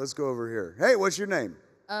right, let's go over here. Hey, what's your name?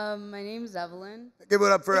 My name's Evelyn. Give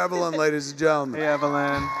it up for Evelyn, ladies and gentlemen. Hey,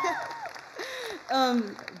 Evelyn.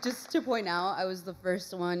 Just to point out, I was the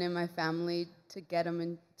first one in my family to get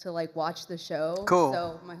him to watch the show. Cool.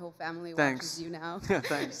 So my whole family Thanks. watches you now. Yeah,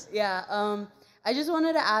 thanks. Yeah. I just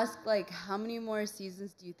wanted to ask, how many more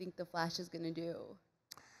seasons do you think The Flash is gonna do?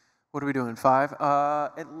 What are we doing? 5?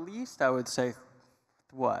 At least I would say,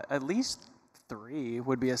 at least 3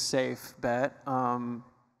 would be a safe bet.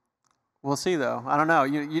 We'll see, though. I don't know.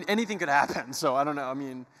 Anything could happen, so I don't know. I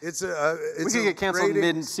mean, we could get canceled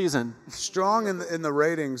mid-season. Strong in the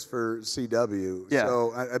ratings for CW. Yeah.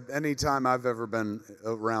 So anytime I've ever been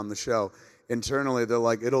around the show, internally they're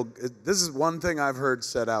like, this is one thing I've heard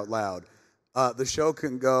said out loud. The show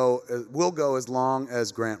will go as long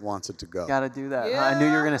as Grant wants it to go. Gotta do that. Yeah. I knew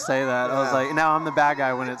you were gonna say that. Yeah. I was like, now I'm the bad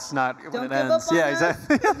guy when it's not. When Don't it give ends. up on Yeah,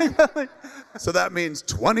 us. exactly. So that means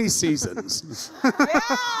 20 seasons.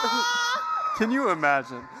 Can you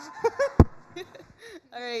imagine?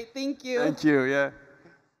 All right, thank you. Thank you. Yeah.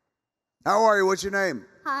 How are you? What's your name?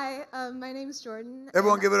 Hi, my name's Jordan.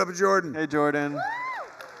 Everyone give it up for Jordan. Hey, Jordan.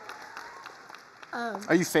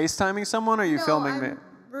 Are you FaceTiming someone or are you No, filming I'm me?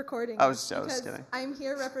 recording. I was because kidding. I'm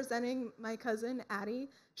here representing my cousin Addie.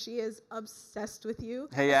 She is obsessed with you.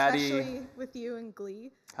 Hey, Addie. Especially with you in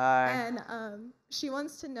Glee. Hi. And she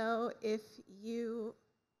wants to know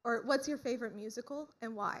what's your favorite musical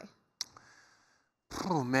and why?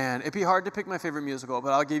 Oh, man. It'd be hard to pick my favorite musical,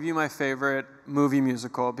 but I'll give you my favorite movie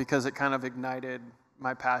musical because it kind of ignited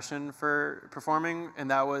my passion for performing, and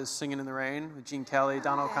that was Singing in the Rain with Gene Kelly,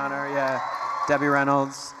 Donald O'Connor, Debbie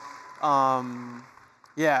Reynolds.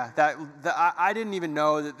 Yeah, I didn't even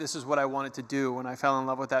know that this is what I wanted to do when I fell in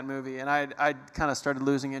love with that movie, and I kind of started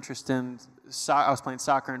losing interest in. I was playing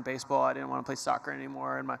soccer and baseball. I didn't want to play soccer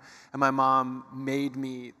anymore, and my mom made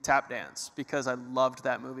me tap dance because I loved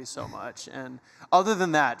that movie so much. And other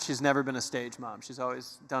than that, she's never been a stage mom. She's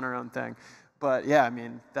always done her own thing. But yeah, I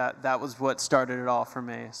mean that was what started it all for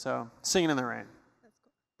me. So Singing in the Rain. That's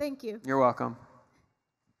cool. Thank you. You're welcome.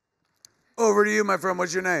 Over to you, my friend.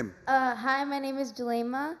 What's your name? Hi, my name is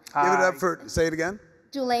Julema. Give it up for, say it again.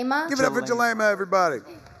 Julema. Give it up for Julema, everybody.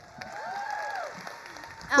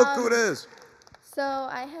 Look who it is. So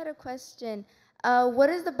I had a question. What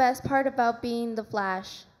is the best part about being the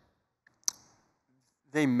Flash?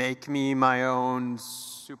 They make me my own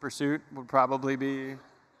super suit would probably be.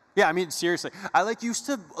 Yeah, I mean, seriously. I used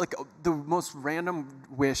to, the most random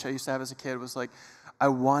wish I used to have as a kid was I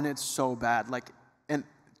wanted so bad, and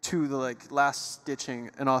to the last stitching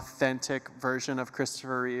an authentic version of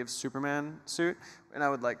Christopher Reeve's Superman suit. And I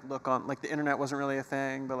would look on, the internet wasn't really a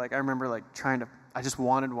thing, but I remember trying to, I just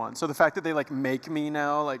wanted one. So the fact that they make me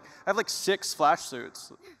now, I have 6 Flash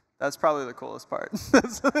suits. That's probably the coolest part.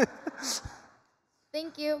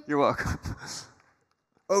 Thank you. You're welcome.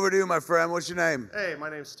 Over to you, my friend. What's your name? Hey, my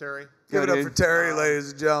name's Terry. Give it up for Terry,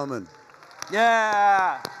 ladies and gentlemen.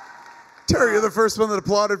 Yeah. Terry, you're the first one that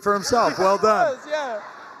applauded for himself. Well done. Yeah.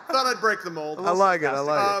 Thought I'd break the mold. I like it. I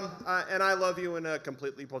like it. And I love you in a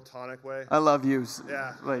completely platonic way. I love you.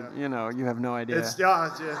 Yeah. You have no idea.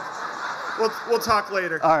 We'll talk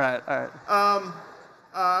later. All right.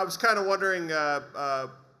 I was kind of wondering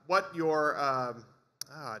what your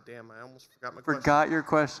damn, I almost forgot my question. Forgot your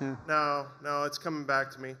question. No, it's coming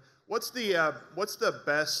back to me. What's the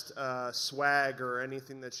best swag or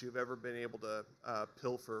anything that you've ever been able to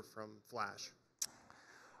pilfer from Flash?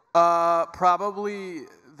 Probably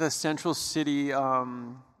the Central City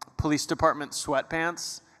Police Department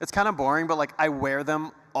sweatpants. It's kind of boring, but I wear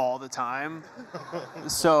them all the time.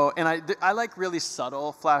 So, and I like really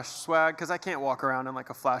subtle Flash swag because I can't walk around in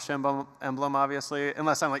a Flash emblem obviously,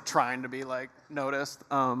 unless I'm trying to be noticed.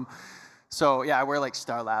 So yeah, I wear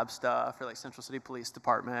Star Lab stuff or Central City Police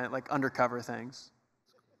Department, undercover things.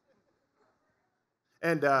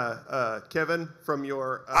 And Kevin, from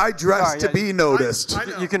your... I dress to be noticed. I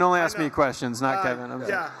know, you can only ask me questions, not Kevin.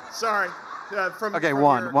 Sorry. From okay, your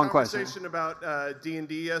one question. Conversation about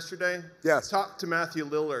D&D yesterday. Yes. Talk to Matthew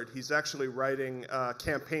Lillard. He's actually writing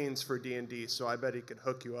campaigns for D&D, so I bet he could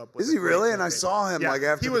hook you up with. Is he really? Campaign. And I saw him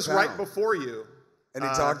after he was the panel. right before you. And he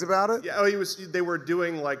talked about it? Yeah. Oh, he was. They were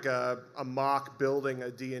doing a mock building a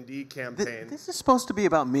D&D campaign. This is supposed to be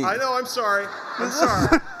about me. I know. I'm sorry. I'm sorry.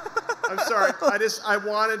 I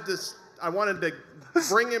wanted to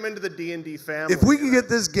bring him into the D&D family. If we can get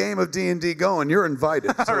this game of D&D going, you're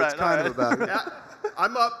invited. So it's kind of about it. Yeah,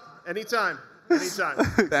 I'm up anytime.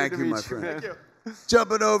 Thank you, my friend. Thank you.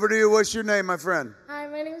 Jumping over to you. What's your name, my friend? Hi,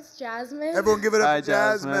 my name is Jasmine. Everyone give it up Hi, for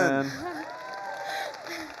Jasmine.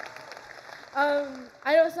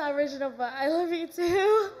 I know it's not original, but I love you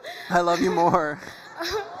too. I love you more.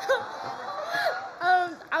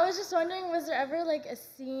 I was just wondering, was there ever a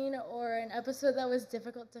scene or an episode that was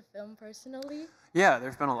difficult to film personally? Yeah,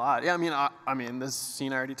 there's been a lot. Yeah, I mean, this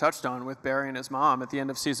scene I already touched on with Barry and his mom at the end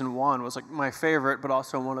of season 1 was my favorite, but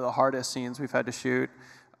also one of the hardest scenes we've had to shoot.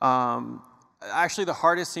 Actually, the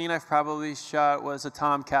hardest scene I've probably shot was a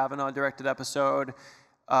Tom Cavanaugh directed episode.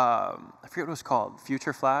 I forget what it was called,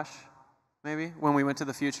 Future Flash, maybe, when we went to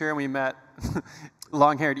the future and we met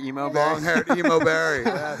long-haired emo Barry. Long-haired emo Barry.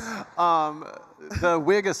 Yes. The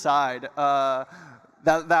wig aside,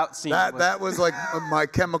 that scene. That was My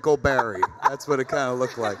Chemical Barry. That's what it kind of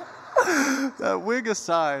looked like. That wig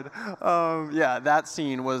aside, that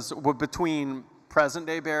scene was between present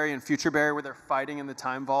day Barry and future Barry, where they're fighting in the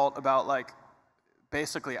time vault about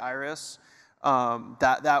basically Iris.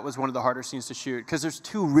 That was one of the harder scenes to shoot because there's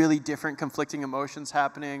 2 really different conflicting emotions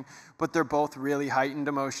happening, but they're both really heightened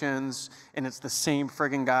emotions, and it's the same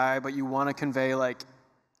friggin' guy, but you want to convey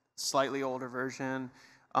slightly older version,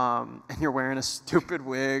 and you're wearing a stupid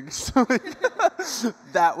wig. So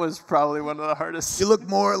that was probably one of the hardest. You look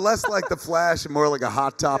less like the Flash and more like a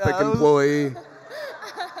Hot Topic employee.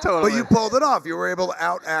 Totally. But you pulled it off. You were able to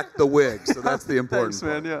outact the wig, so that's the important Thanks,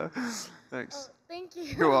 part. man. Yeah. Thanks. Thank you.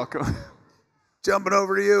 You're welcome. Jumping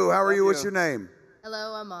over to you. How are you? Love What's you. your name?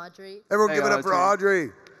 Hello, I'm Audrey. Everyone Hey, give it up for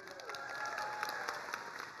Audrey.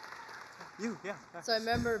 You, yeah. So I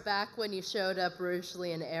remember back when you showed up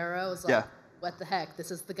originally in Arrow, I was like, Yeah. what the heck? This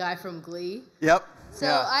is the guy from Glee? Yep. So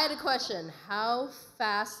yeah. I had a question. How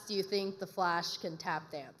fast do you think the Flash can tap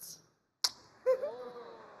dance?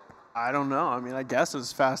 I don't know. I mean, I guess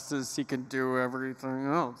as fast as he can do everything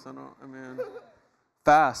else.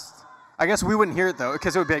 Fast. I guess we wouldn't hear it though,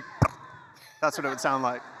 because it would be like, that's what it would sound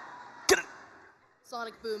like. Get it.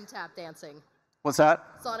 Sonic boom tap dancing. What's that?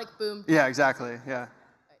 Sonic boom. Yeah, exactly. Yeah.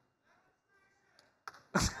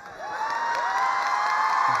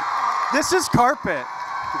 This is carpet.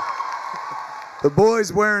 The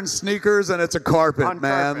boy's wearing sneakers and it's a carpet, On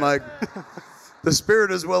man. carpet. Like, the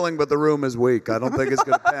spirit is willing, but the room is weak. I don't think it's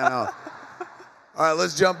going to pan out. All right,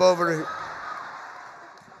 let's jump over to.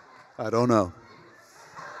 I don't know.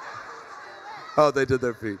 Oh, they did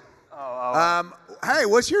their feet. Hey,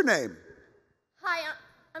 what's your name? Hi,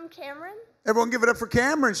 I'm Cameron. Everyone give it up for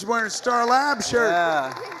Cameron. She's wearing a Star Lab shirt.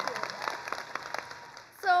 Yeah.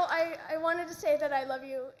 So I wanted to say that I love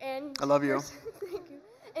you and I love you. Thank you.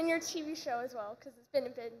 And your TV show as well, because it's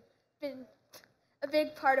been a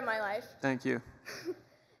big part of my life. Thank you.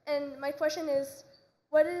 And my question is,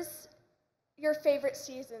 what is your favorite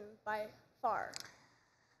season by far?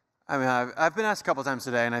 I mean, I've been asked a couple times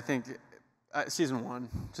today, and I think season 1,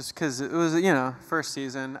 just because it was, first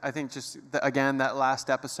season. I think just, again, that last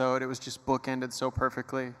episode, it was just bookended so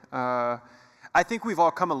perfectly. I think we've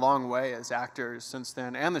all come a long way as actors since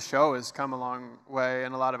then, and the show has come a long way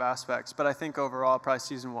in a lot of aspects. But I think overall, probably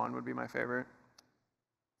season 1 would be my favorite.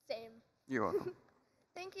 Same. You're welcome.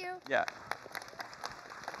 Thank you. Yeah.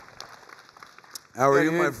 How are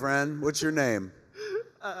you, my friend? What's your name?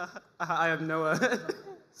 I have Noah.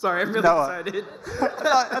 Sorry, I'm really Noah. excited.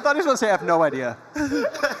 I thought he was going to say I have no idea.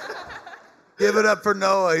 Give it up for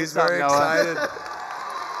Noah. He's What's up, very Noah? excited.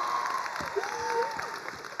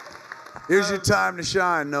 Here's your time to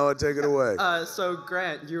shine, Noah. Take it away. So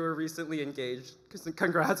Grant, you were recently engaged.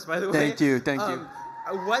 Congrats, by the way. Thank you, thank you.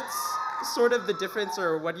 What's sort of the difference,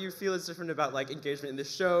 or what do you feel is different about like engagement in the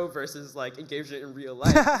show versus like engagement in real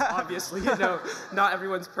life? Obviously, not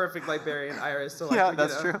everyone's perfect like Barry and Iris. So like, Yeah,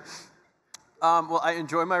 that's true. Well, I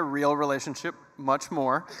enjoy my real relationship much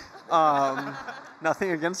more.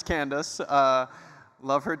 Nothing against Candace.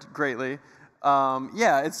 Love her greatly.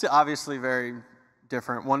 Yeah, it's obviously very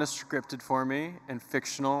different. One is scripted for me and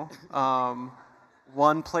fictional.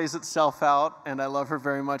 One plays itself out, and I love her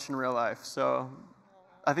very much in real life. So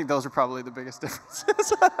I think those are probably the biggest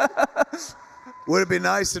differences. Would it be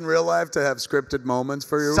nice in real life to have scripted moments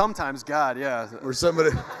for you? Sometimes, God, yeah. Where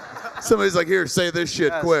somebody's like, here, say this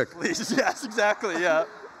shit Yes, quick. Please, yes, exactly, yeah.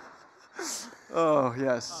 Oh,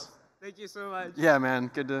 yes. Thank you so much. Yeah, man,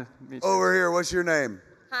 good to meet you. Over here, what's your name?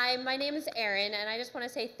 Hi, my name is Erin, and I just want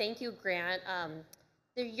to say thank you, Grant.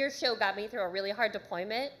 Your show got me through a really hard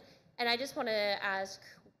deployment, and I just want to ask,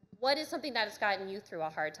 what is something that has gotten you through a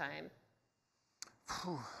hard time?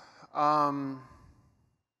 I'm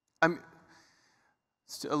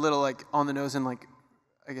a little like on the nose and like,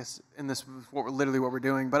 I guess in this literally what we're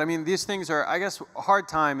doing. But I mean, these things are, I guess, hard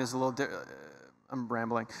time is a little. I'm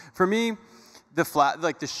rambling. For me, the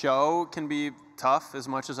show can be tough as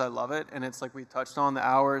much as I love it, and it's like we touched on the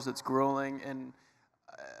hours. It's grueling, and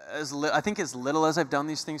I think as little as I've done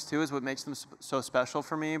these things too is what makes them so special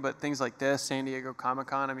for me. But things like this, San Diego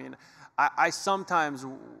Comic-Con, I mean, I sometimes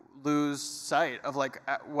lose sight of like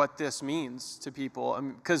what this means to people.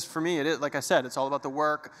 Because for me, it is, like I said, it's all about the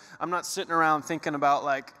work. I'm not sitting around thinking about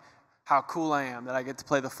like how cool I am that I get to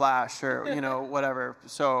play the Flash or whatever.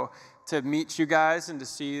 So to meet you guys and to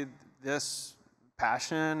see this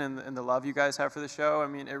passion and the love you guys have for the show, I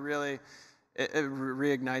mean, it really it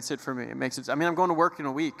reignites it for me. It makes it. I mean, I'm going to work in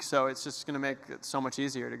a week, so it's just going to make it so much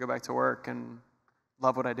easier to go back to work and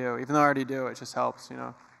love what I do. Even though I already do, it just helps,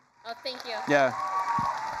 Oh, thank you. Yeah.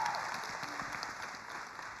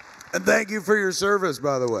 And thank you for your service,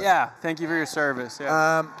 by the way. Yeah, thank you for your service.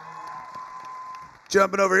 Yeah.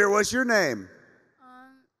 Jumping over here, what's your name?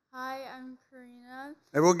 Hi, I'm Karina.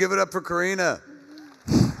 Everyone give it up for Karina.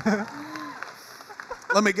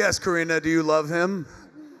 Let me guess, Karina, do you love him?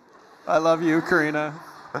 I love you, Karina.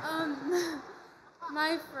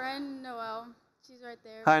 My friend Noelle, she's right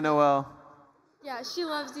there. Hi, Noelle. Yeah, she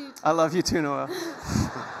loves you too. I love you too, Noelle.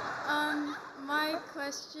 My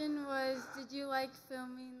question was, did you like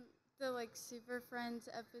filming the Super Friends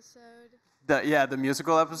episode? The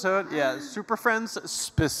musical episode? Yeah, Super Friends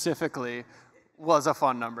specifically was a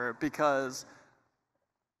fun number because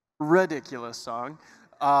ridiculous song.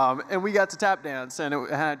 And we got to tap dance and it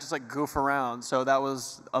had just like goof around. So that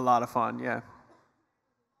was a lot of fun, yeah.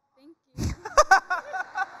 Thank you.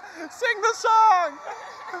 Sing the song!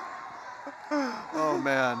 Oh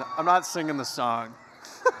man, I'm not singing the song.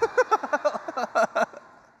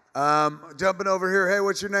 Jumping over here, hey,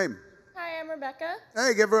 what's your name? Hi, I'm Rebecca.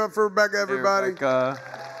 Hey, give her up for Rebecca, everybody. Hey, Rebecca.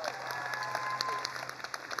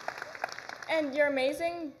 And you're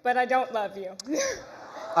amazing, but I don't love you.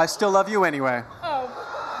 I still love you anyway. Oh,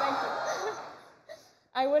 thank you.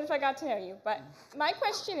 what if I got to know you? But my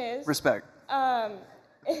question is... Respect.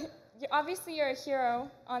 Obviously, you're a hero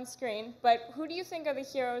on screen, but who do you think are the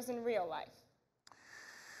heroes in real life?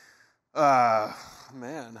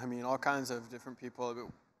 Man, I mean, all kinds of different people.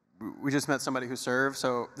 We just met somebody who served,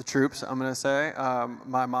 so the troops, I'm going to say.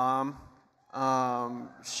 My mom,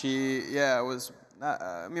 she, was...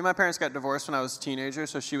 my parents got divorced when I was a teenager,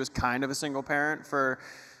 so she was kind of a single parent for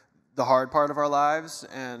the hard part of our lives,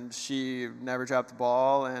 and she never dropped the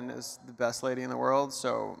ball and is the best lady in the world,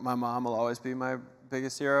 so my mom will always be my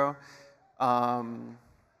biggest hero. And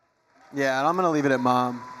I'm going to leave it at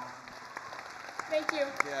mom. Thank you.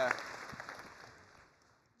 Yeah.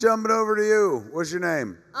 Jumping over to you. What's your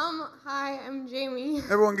name? Hi, I'm Jamie.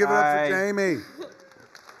 Everyone give it up for Jamie.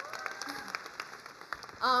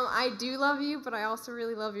 I do love you, but I also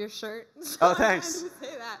really love your shirt. So Oh, thanks. I wanted to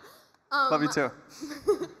say that. Love you too.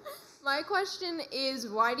 My question is,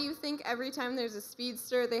 why do you think every time there's a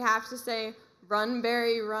speedster, they have to say, "Run,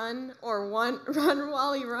 Barry, run," or "Run,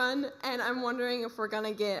 Wally, run"? And I'm wondering if we're going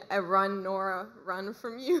to get a "Run, Nora, run"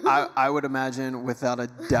 from you. I would imagine, without a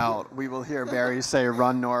doubt, we will hear Barry say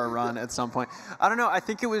 "Run, Nora, run" at some point. I don't know. I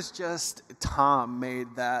think it was just Tom made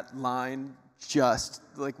that line just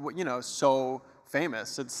like so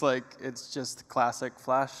famous. It's just classic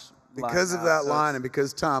Flash. Because of that line and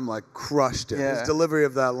because Tom crushed it. Yeah. His delivery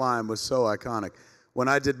of that line was so iconic. When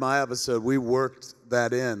I did my episode, we worked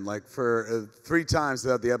that in. For 3 times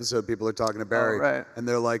throughout the episode, people are talking to Barry. right. And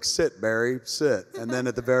they're like, "Sit, Barry, sit." And then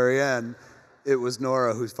at the very end, it was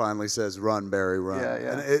Nora who finally says, "Run, Barry, run."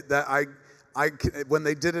 Yeah. And when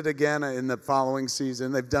they did it again in the following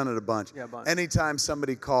season, they've done it a bunch. Yeah, a bunch. Anytime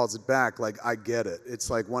somebody calls it back, I get it. It's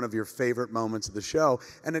one of your favorite moments of the show.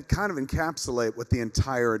 And it kind of encapsulates what the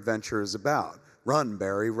entire adventure is about. Run,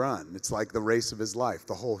 Barry, run. It's like the race of his life,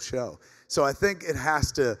 the whole show. So I think it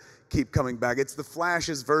has to keep coming back. It's the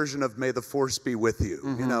Flash's version of "May the Force be with you."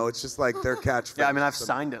 Mm-hmm. It's just their catchphrase. Yeah, I've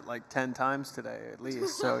signed it 10 times today at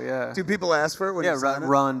least. So yeah. Do people ask for it when you sign it?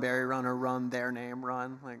 Run, Barry, run, or run their name,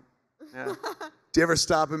 run. Yeah. Do you ever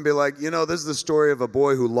stop and be like, this is the story of a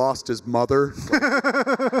boy who lost his mother?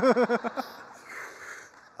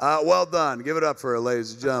 Well done. Give it up for her,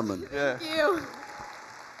 ladies and gentlemen. Yeah. Thank you.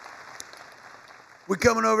 We're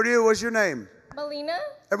coming over to you. What's your name? Melina?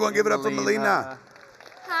 Everyone give it up for Melina.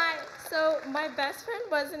 Hi. So my best friend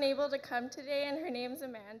wasn't able to come today, and her name's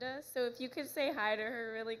Amanda. So if you could say hi to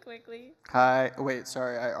her really quickly. Hi. Wait,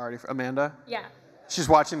 sorry. Amanda? Yeah. She's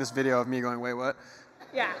watching this video of me going, wait, what?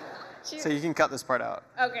 Yeah. So you can cut this part out.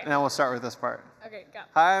 Okay. And then we'll start with this part. Okay, go.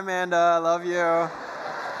 Hi, Amanda. Love you.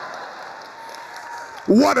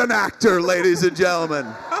 What an actor, ladies and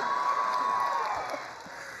gentlemen.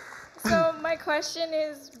 So my question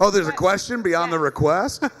is... Oh, there's a question beyond the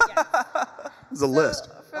request? Yes. There's a list.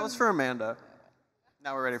 That was for Amanda.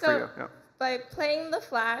 Now we're ready for you. Yep. By playing The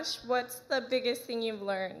Flash, what's the biggest thing you've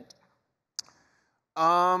learned?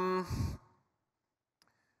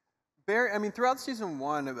 Barry, throughout season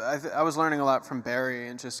 1, I was learning a lot from Barry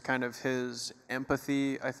and just kind of his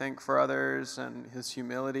empathy, I think, for others and his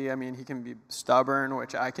humility. He can be stubborn,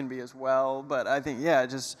 which I can be as well, but I think,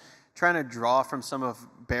 just trying to draw from some of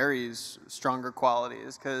Barry's stronger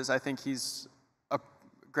qualities because I think he's a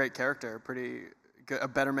great character, pretty good, a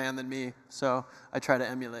better man than me, so I try to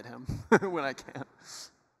emulate him when I can.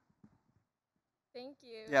 Thank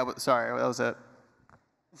you. Yeah, but sorry, that was it.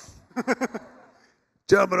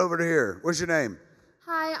 Jumping over to here. What's your name?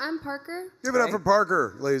 Hi, I'm Parker. Give it up for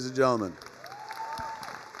Parker, ladies and gentlemen.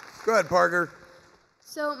 Go ahead, Parker.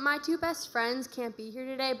 So my 2 best friends can't be here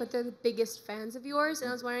today, but they're the biggest fans of yours, and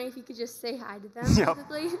I was wondering if you could just say hi to them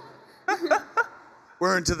quickly.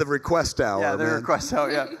 We're into the request hour, Yeah, the man. request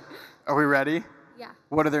out, yeah. Are we ready? Yeah.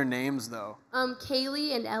 What are their names, though?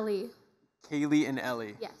 Kaylee and Ellie. Kaylee and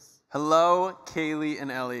Ellie. Yes. Hello, Kaylee and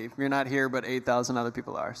Ellie. You're not here, but 8,000 other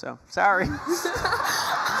people are, so sorry.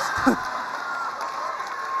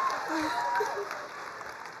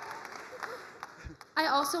 I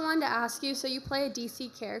also wanted to ask you, so you play a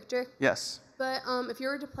DC character, Yes, but if you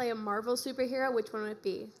were to play a Marvel superhero, which one would it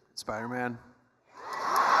be? Spider-Man.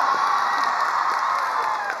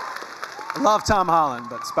 I love Tom Holland,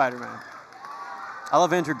 but Spider-Man. I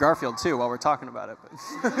love Andrew Garfield, too, while we're talking about it. But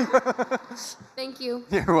Thank you.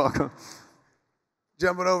 You're welcome.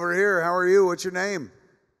 Jumping over here. How are you? What's your name?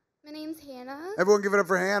 My name's Hannah. Everyone give it up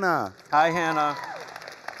for Hannah. Hi, Hannah.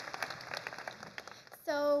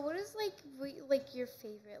 So what is your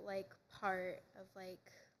favorite part of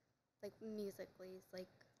musically from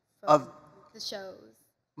Of the shows?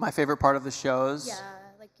 my favorite part of the shows? Yeah,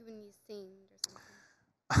 when you sing or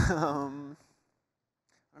something.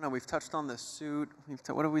 I don't know. We've touched on the suit.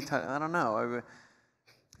 What have we touched? I don't know.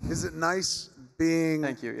 Is it nice being?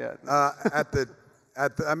 Thank you. Yeah.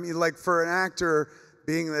 I mean, like for an actor,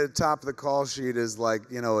 being at the top of the call sheet is like,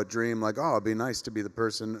 you know, a dream. Like, oh, it'd be nice to be the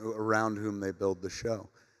person around whom they build the show.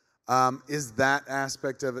 Is that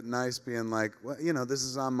aspect of it nice, being like, well, you know, this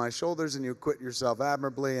is on my shoulders, and you acquit yourself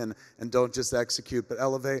admirably, and don't just execute but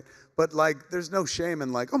elevate. But like, there's no shame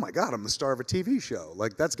in like, oh my God, I'm the star of a TV show.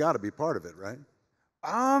 Like, that's got to be part of it, right?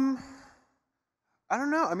 I don't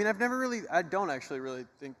know. I mean, I don't actually really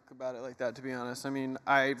think about it like that, to be honest. I mean,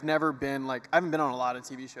 I've never been like, I haven't been on a lot of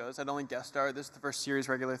TV shows. I'd only guest starred. This is the first series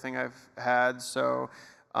regular thing I've had. So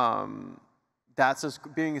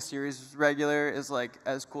being a series regular is like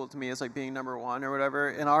as cool to me as like being number one or whatever.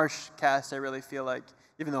 In our cast, I really feel like,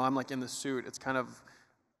 even though I'm like in the suit, it's kind of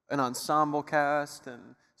an ensemble cast, and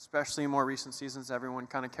especially in more recent seasons, everyone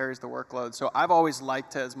kind of carries the workload. So I've always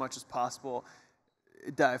liked to, as much as possible,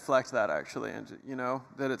 deflect that actually, and you know,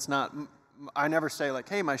 that it's not, I never say like,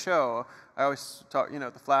 hey, my show. I always talk, you know,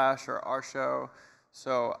 The Flash or our show.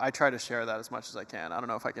 So I try to share that as much as I can. I don't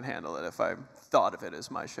know if I can handle it if I thought of it as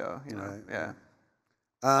my show, you know. Right. Yeah.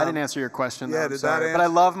 I didn't answer your question, though. Yeah, I'm sorry. But I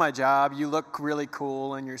love my job. You look really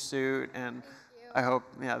cool in your suit, and I hope,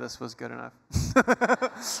 yeah, this was good enough.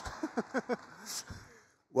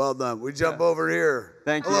 Well done. We jump over here.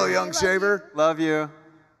 Thank you. Hello, young shaver. Love you.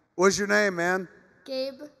 What's your name, man?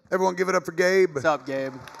 Gabe. Everyone give it up for Gabe. What's up,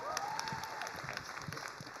 Gabe?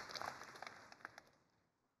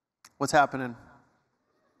 What's happening?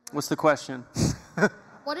 What's the question?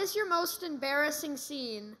 What is your most embarrassing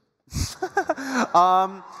scene?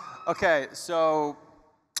 Okay, so,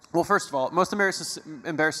 well, first of all, most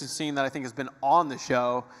embarrassing scene that I think has been on the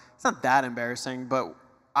show, it's not that embarrassing, but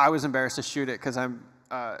I was embarrassed to shoot it because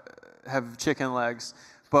I have chicken legs.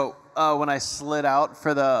 But when I slid out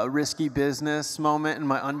for the risky business moment in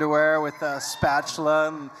my underwear with the spatula,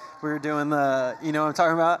 and we were doing the, you know what I'm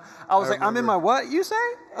talking about? I was like, I'm in my what, you say?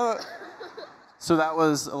 So that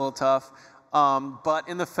was a little tough. But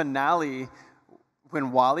in the finale,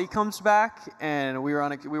 when Wally comes back, and we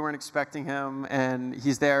weren't expecting him, and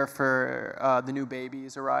he's there for the new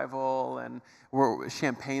baby's arrival, and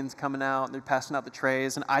champagne's coming out, and they're passing out the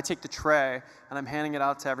trays, and I take the tray, and I'm handing it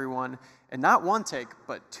out to everyone, and not one take,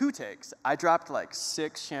 but 2 takes, I dropped like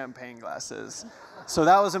 6 champagne glasses. So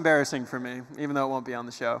that was embarrassing for me, even though it won't be on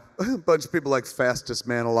the show. A bunch of people like fastest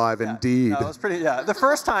man alive, indeed. No, it was pretty, yeah. The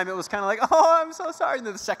first time, it was kind of like, oh, I'm so sorry, and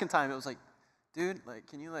then the second time, it was like, dude, like,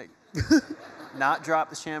 can you like not drop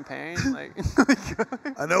the champagne? Like,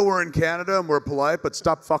 I know we're in Canada and we're polite, but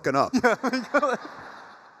stop fucking up.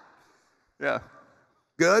 Yeah.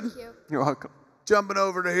 Good? Thank you. You're welcome. Jumping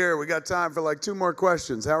over to here. We got time for like 2 more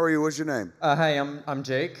questions. How are you? What's your name? Hi, I'm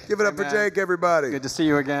Jake. Give it up for Jake, everybody. Good to see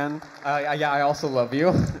you again. Yeah, I also love you.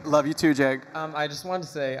 Love you too, Jake. I just wanted to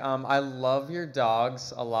say I love your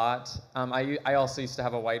dogs a lot. I also used to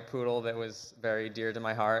have a white poodle that was very dear to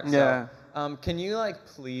my heart. Yeah. So, can you like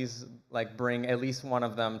please like bring at least one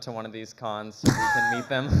of them to one of these cons so we can meet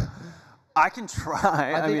them? I can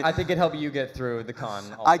try. I think it'd help you get through the con.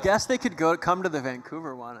 Also. I guess they could come to the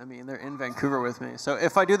Vancouver one. I mean, they're in Vancouver with me. So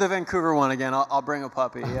if I do the Vancouver one again, I'll bring a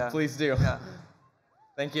puppy. Yeah. Please do. Yeah.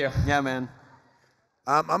 Thank you. Yeah, man.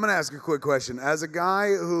 I'm going to ask a quick question. As a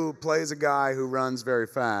guy who plays a guy who runs very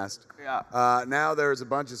fast, now there's a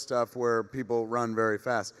bunch of stuff where people run very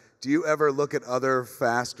fast. Do you ever look at other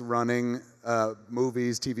fast-running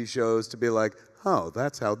movies, TV shows to be like, oh,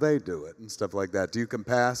 that's how they do it, and stuff like that? Do you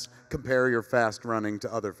compare your fast running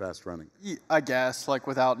to other fast running? I guess, like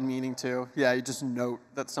without meaning to. Yeah, you just note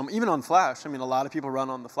that even on Flash, I mean, a lot of people run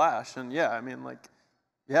on the Flash, and yeah, I mean, like,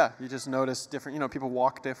 yeah, you just notice different, you know, people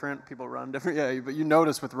walk different, people run different, yeah, but you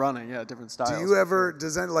notice with running, yeah, different styles. Do you ever,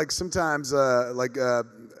 like sometimes,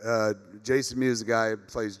 Jason Mewes, the guy who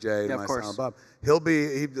plays Jay, yeah, my of course. son Bob,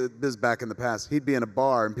 this is back in the past, he'd be in a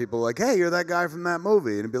bar and people were like, hey, you're that guy from that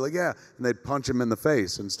movie, and he'd be like, yeah, and they'd punch him in the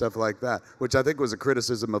face and stuff like that, which I think was a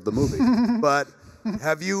criticism of the movie. But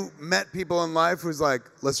have you met people in life who's like,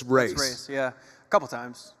 let's race? Let's race, yeah, a couple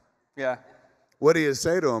times, yeah. What do you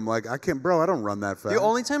say to him? Like, I don't run that fast. The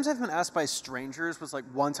only times I've been asked by strangers was like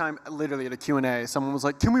one time, literally at a Q&A, someone was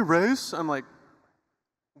like, can we race? I'm like,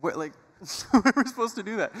 what, like, we were supposed to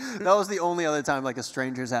do that. That was the only other time like a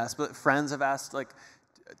stranger's asked, but friends have asked, like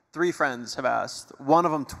 3 friends have asked, one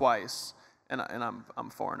of them twice, and I'm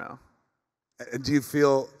 4-0. And do you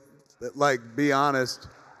feel, like, be honest,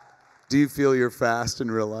 do you feel you're fast in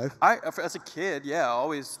real life? As a kid, yeah, I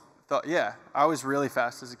always thought, yeah, I was really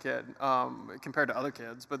fast as a kid compared to other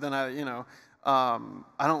kids, but then I don't,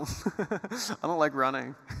 I don't like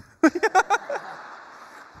running.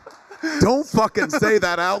 Don't fucking say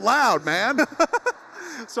that out loud, man.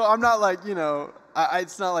 So I'm not like, you know,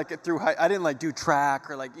 It's not like I didn't like do track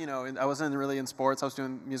or like, I wasn't really in sports. I was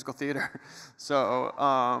doing musical theater. So,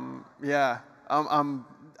 yeah,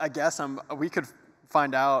 I guess we could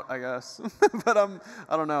find out, I guess. But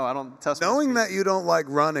I don't know. I don't test. Knowing that you don't like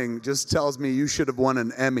running just tells me you should have won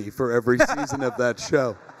an Emmy for every season of that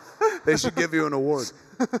show. They should give you an award.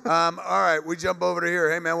 All right, we jump over to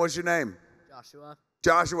here. Hey, man, what's your name? Joshua.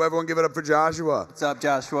 Joshua, everyone give it up for Joshua. What's up,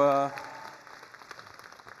 Joshua?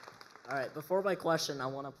 All right, before my question, I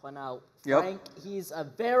want to point out Yep. Frank, he's a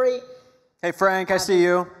very Hey, Frank, I see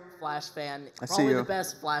you. Flash fan. I see Probably you. the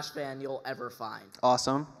best Flash fan you'll ever find.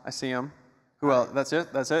 Awesome. I see him. Who else? That's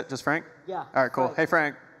it? That's it? Just Frank? Yeah. All right, cool. Frank. Hey,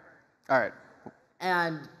 Frank. All right.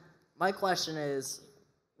 And my question is,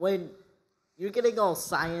 when you're getting all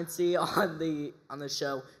sciencey on the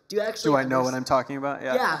show, do you actually Do I know what I'm talking about?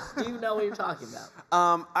 Yeah. Yeah. Do you know what you're talking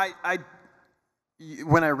about?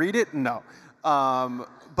 When I read it, no.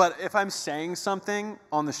 But if I'm saying something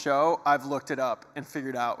on the show, I've looked it up and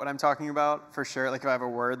figured out what I'm talking about for sure. Like if I have a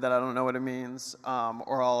word that I don't know what it means,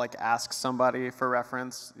 or I'll like ask somebody for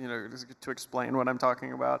reference, to explain what I'm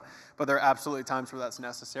talking about. But there are absolutely times where that's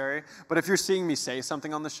necessary. But if you're seeing me say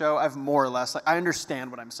something on the show, I've more or less, I understand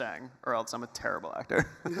what I'm saying, or else I'm a terrible actor.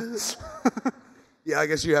 Yeah, I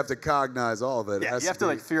guess you have to cognize all of it. Yeah, you have to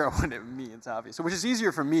like figure out what it means, obviously, which is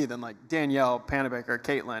easier for me than like Danielle Panabaker,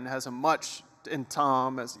 Caitlin has a much, and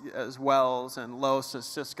Tom as Wells and Los as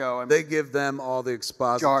Cisco. They give them all the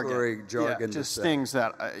expository jargon. Yeah, just things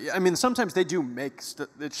that, I mean, sometimes they do make,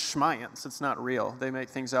 it's schmiance, it's not real. They make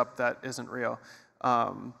things up that isn't real.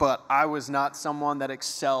 But I was not someone that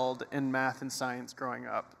excelled in math and science growing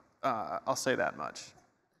up. I'll say that much.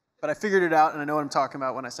 But I figured it out and I know what I'm talking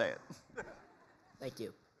about when I say it. Thank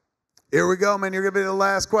you. Here we go, man. You're going to be the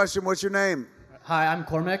last question. What's your name? Hi, I'm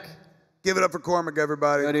Cormac. Give it up for Cormac,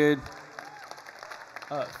 everybody. Go, dude.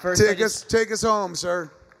 First, Take us home,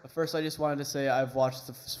 sir. First, I just wanted to say I've watched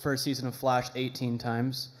the first season of Flash 18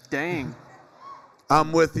 times. Dang.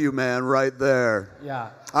 I'm with you, man, right there. Yeah.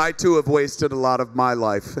 I, too, have wasted a lot of my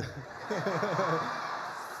life.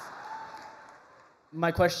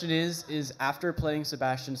 My question is after playing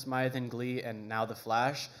Sebastian Smythe in Glee and now The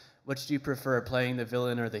Flash, which do you prefer, playing the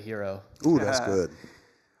villain or the hero? Ooh, that's good.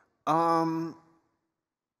 I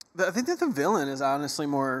think that the villain is honestly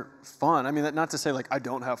more fun. I mean, not to say like I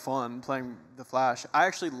don't have fun playing the Flash. I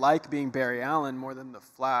actually like being Barry Allen more than the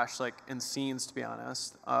Flash, like in scenes, to be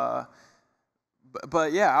honest.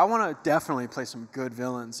 But yeah, I want to definitely play some good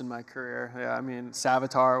villains in my career. Yeah, I mean,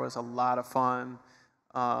 Savitar was a lot of fun.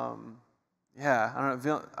 Yeah, I don't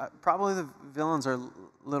know. Probably the villains are a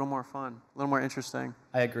little more fun, a little more interesting.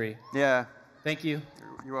 I agree. Yeah. Thank you.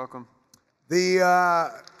 You're welcome.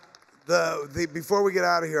 Before we get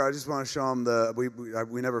out of here, I just want to show them we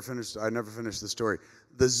never finished. I never finished the story.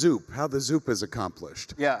 The Zoop, how the Zoop is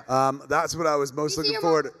accomplished. Yeah. That's what I was most looking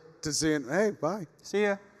forward to seeing. Hey, bye. See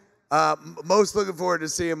ya. Most looking forward to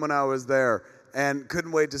seeing when I was there, and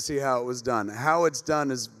couldn't wait to see how it was done. How it's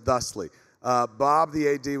done is thusly. Bob, the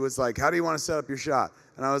AD, was like, "How do you want to set up your shot?"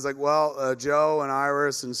 And I was like, "Well, Joe and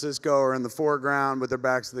Iris and Cisco are in the foreground with their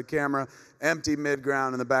backs to the camera. Empty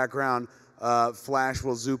midground in the background. Flash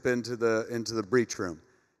will zoop into the breach room."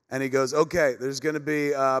 And he goes, "Okay, there's going to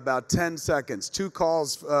be about 10 seconds. 2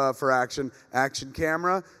 calls for action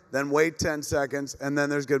camera, then wait 10 seconds, and then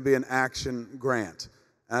there's going to be an action Grant."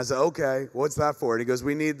 And I said, "Okay, what's that for?" And he goes,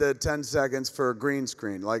 "We need the 10 seconds for green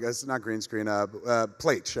screen, like it's not green screen,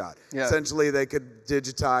 plate shot. Yeah. Essentially, they could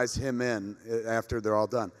digitize him in after they're all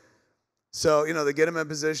done." So, they get him in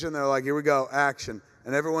position. They're like, "Here we go, action."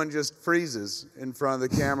 And everyone just freezes in front of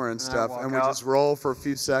the camera and stuff. And we just roll for a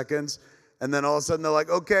few seconds. And then all of a sudden they're like,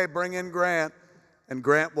 "Okay, bring in Grant." And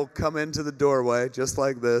Grant will come into the doorway just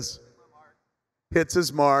like this. Hits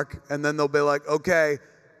his mark. And then they'll be like, "Okay,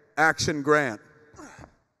 action Grant."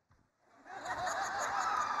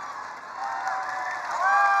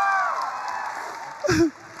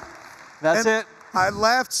 That's it. I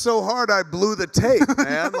laughed so hard I blew the tape,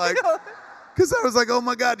 man. Like, because I was like, "Oh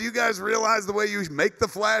my God, do you guys realize the way you make the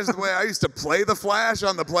Flash, the way I used to play the Flash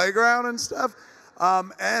on the playground and stuff?"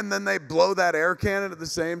 And then they blow that air cannon at the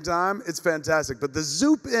same time. It's fantastic. But the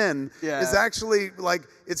zoop in is actually, like,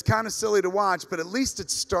 it's kind of silly to watch, but at least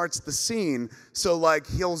it starts the scene. So, like,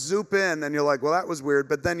 he'll zoop in, and you're like, "Well, that was weird."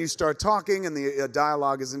 But then you start talking, and the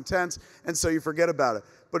dialogue is intense, and so you forget about it.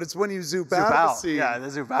 But it's when you zoop out of the scene, the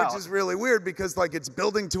zoop out, which is really weird because, like, it's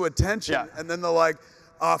building to a tension, and then they're like,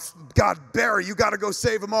 "God, Barry, you got to go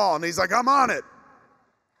save them all." And he's like, "I'm on it."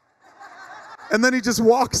 And then he just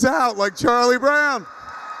walks out like Charlie Brown.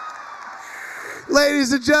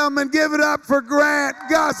 Ladies and gentlemen, give it up for Grant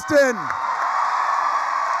Gustin.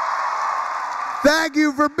 Thank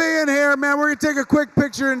you for being here, man. We're going to take a quick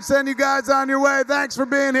picture and send you guys on your way. Thanks for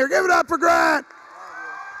being here. Give it up for Grant.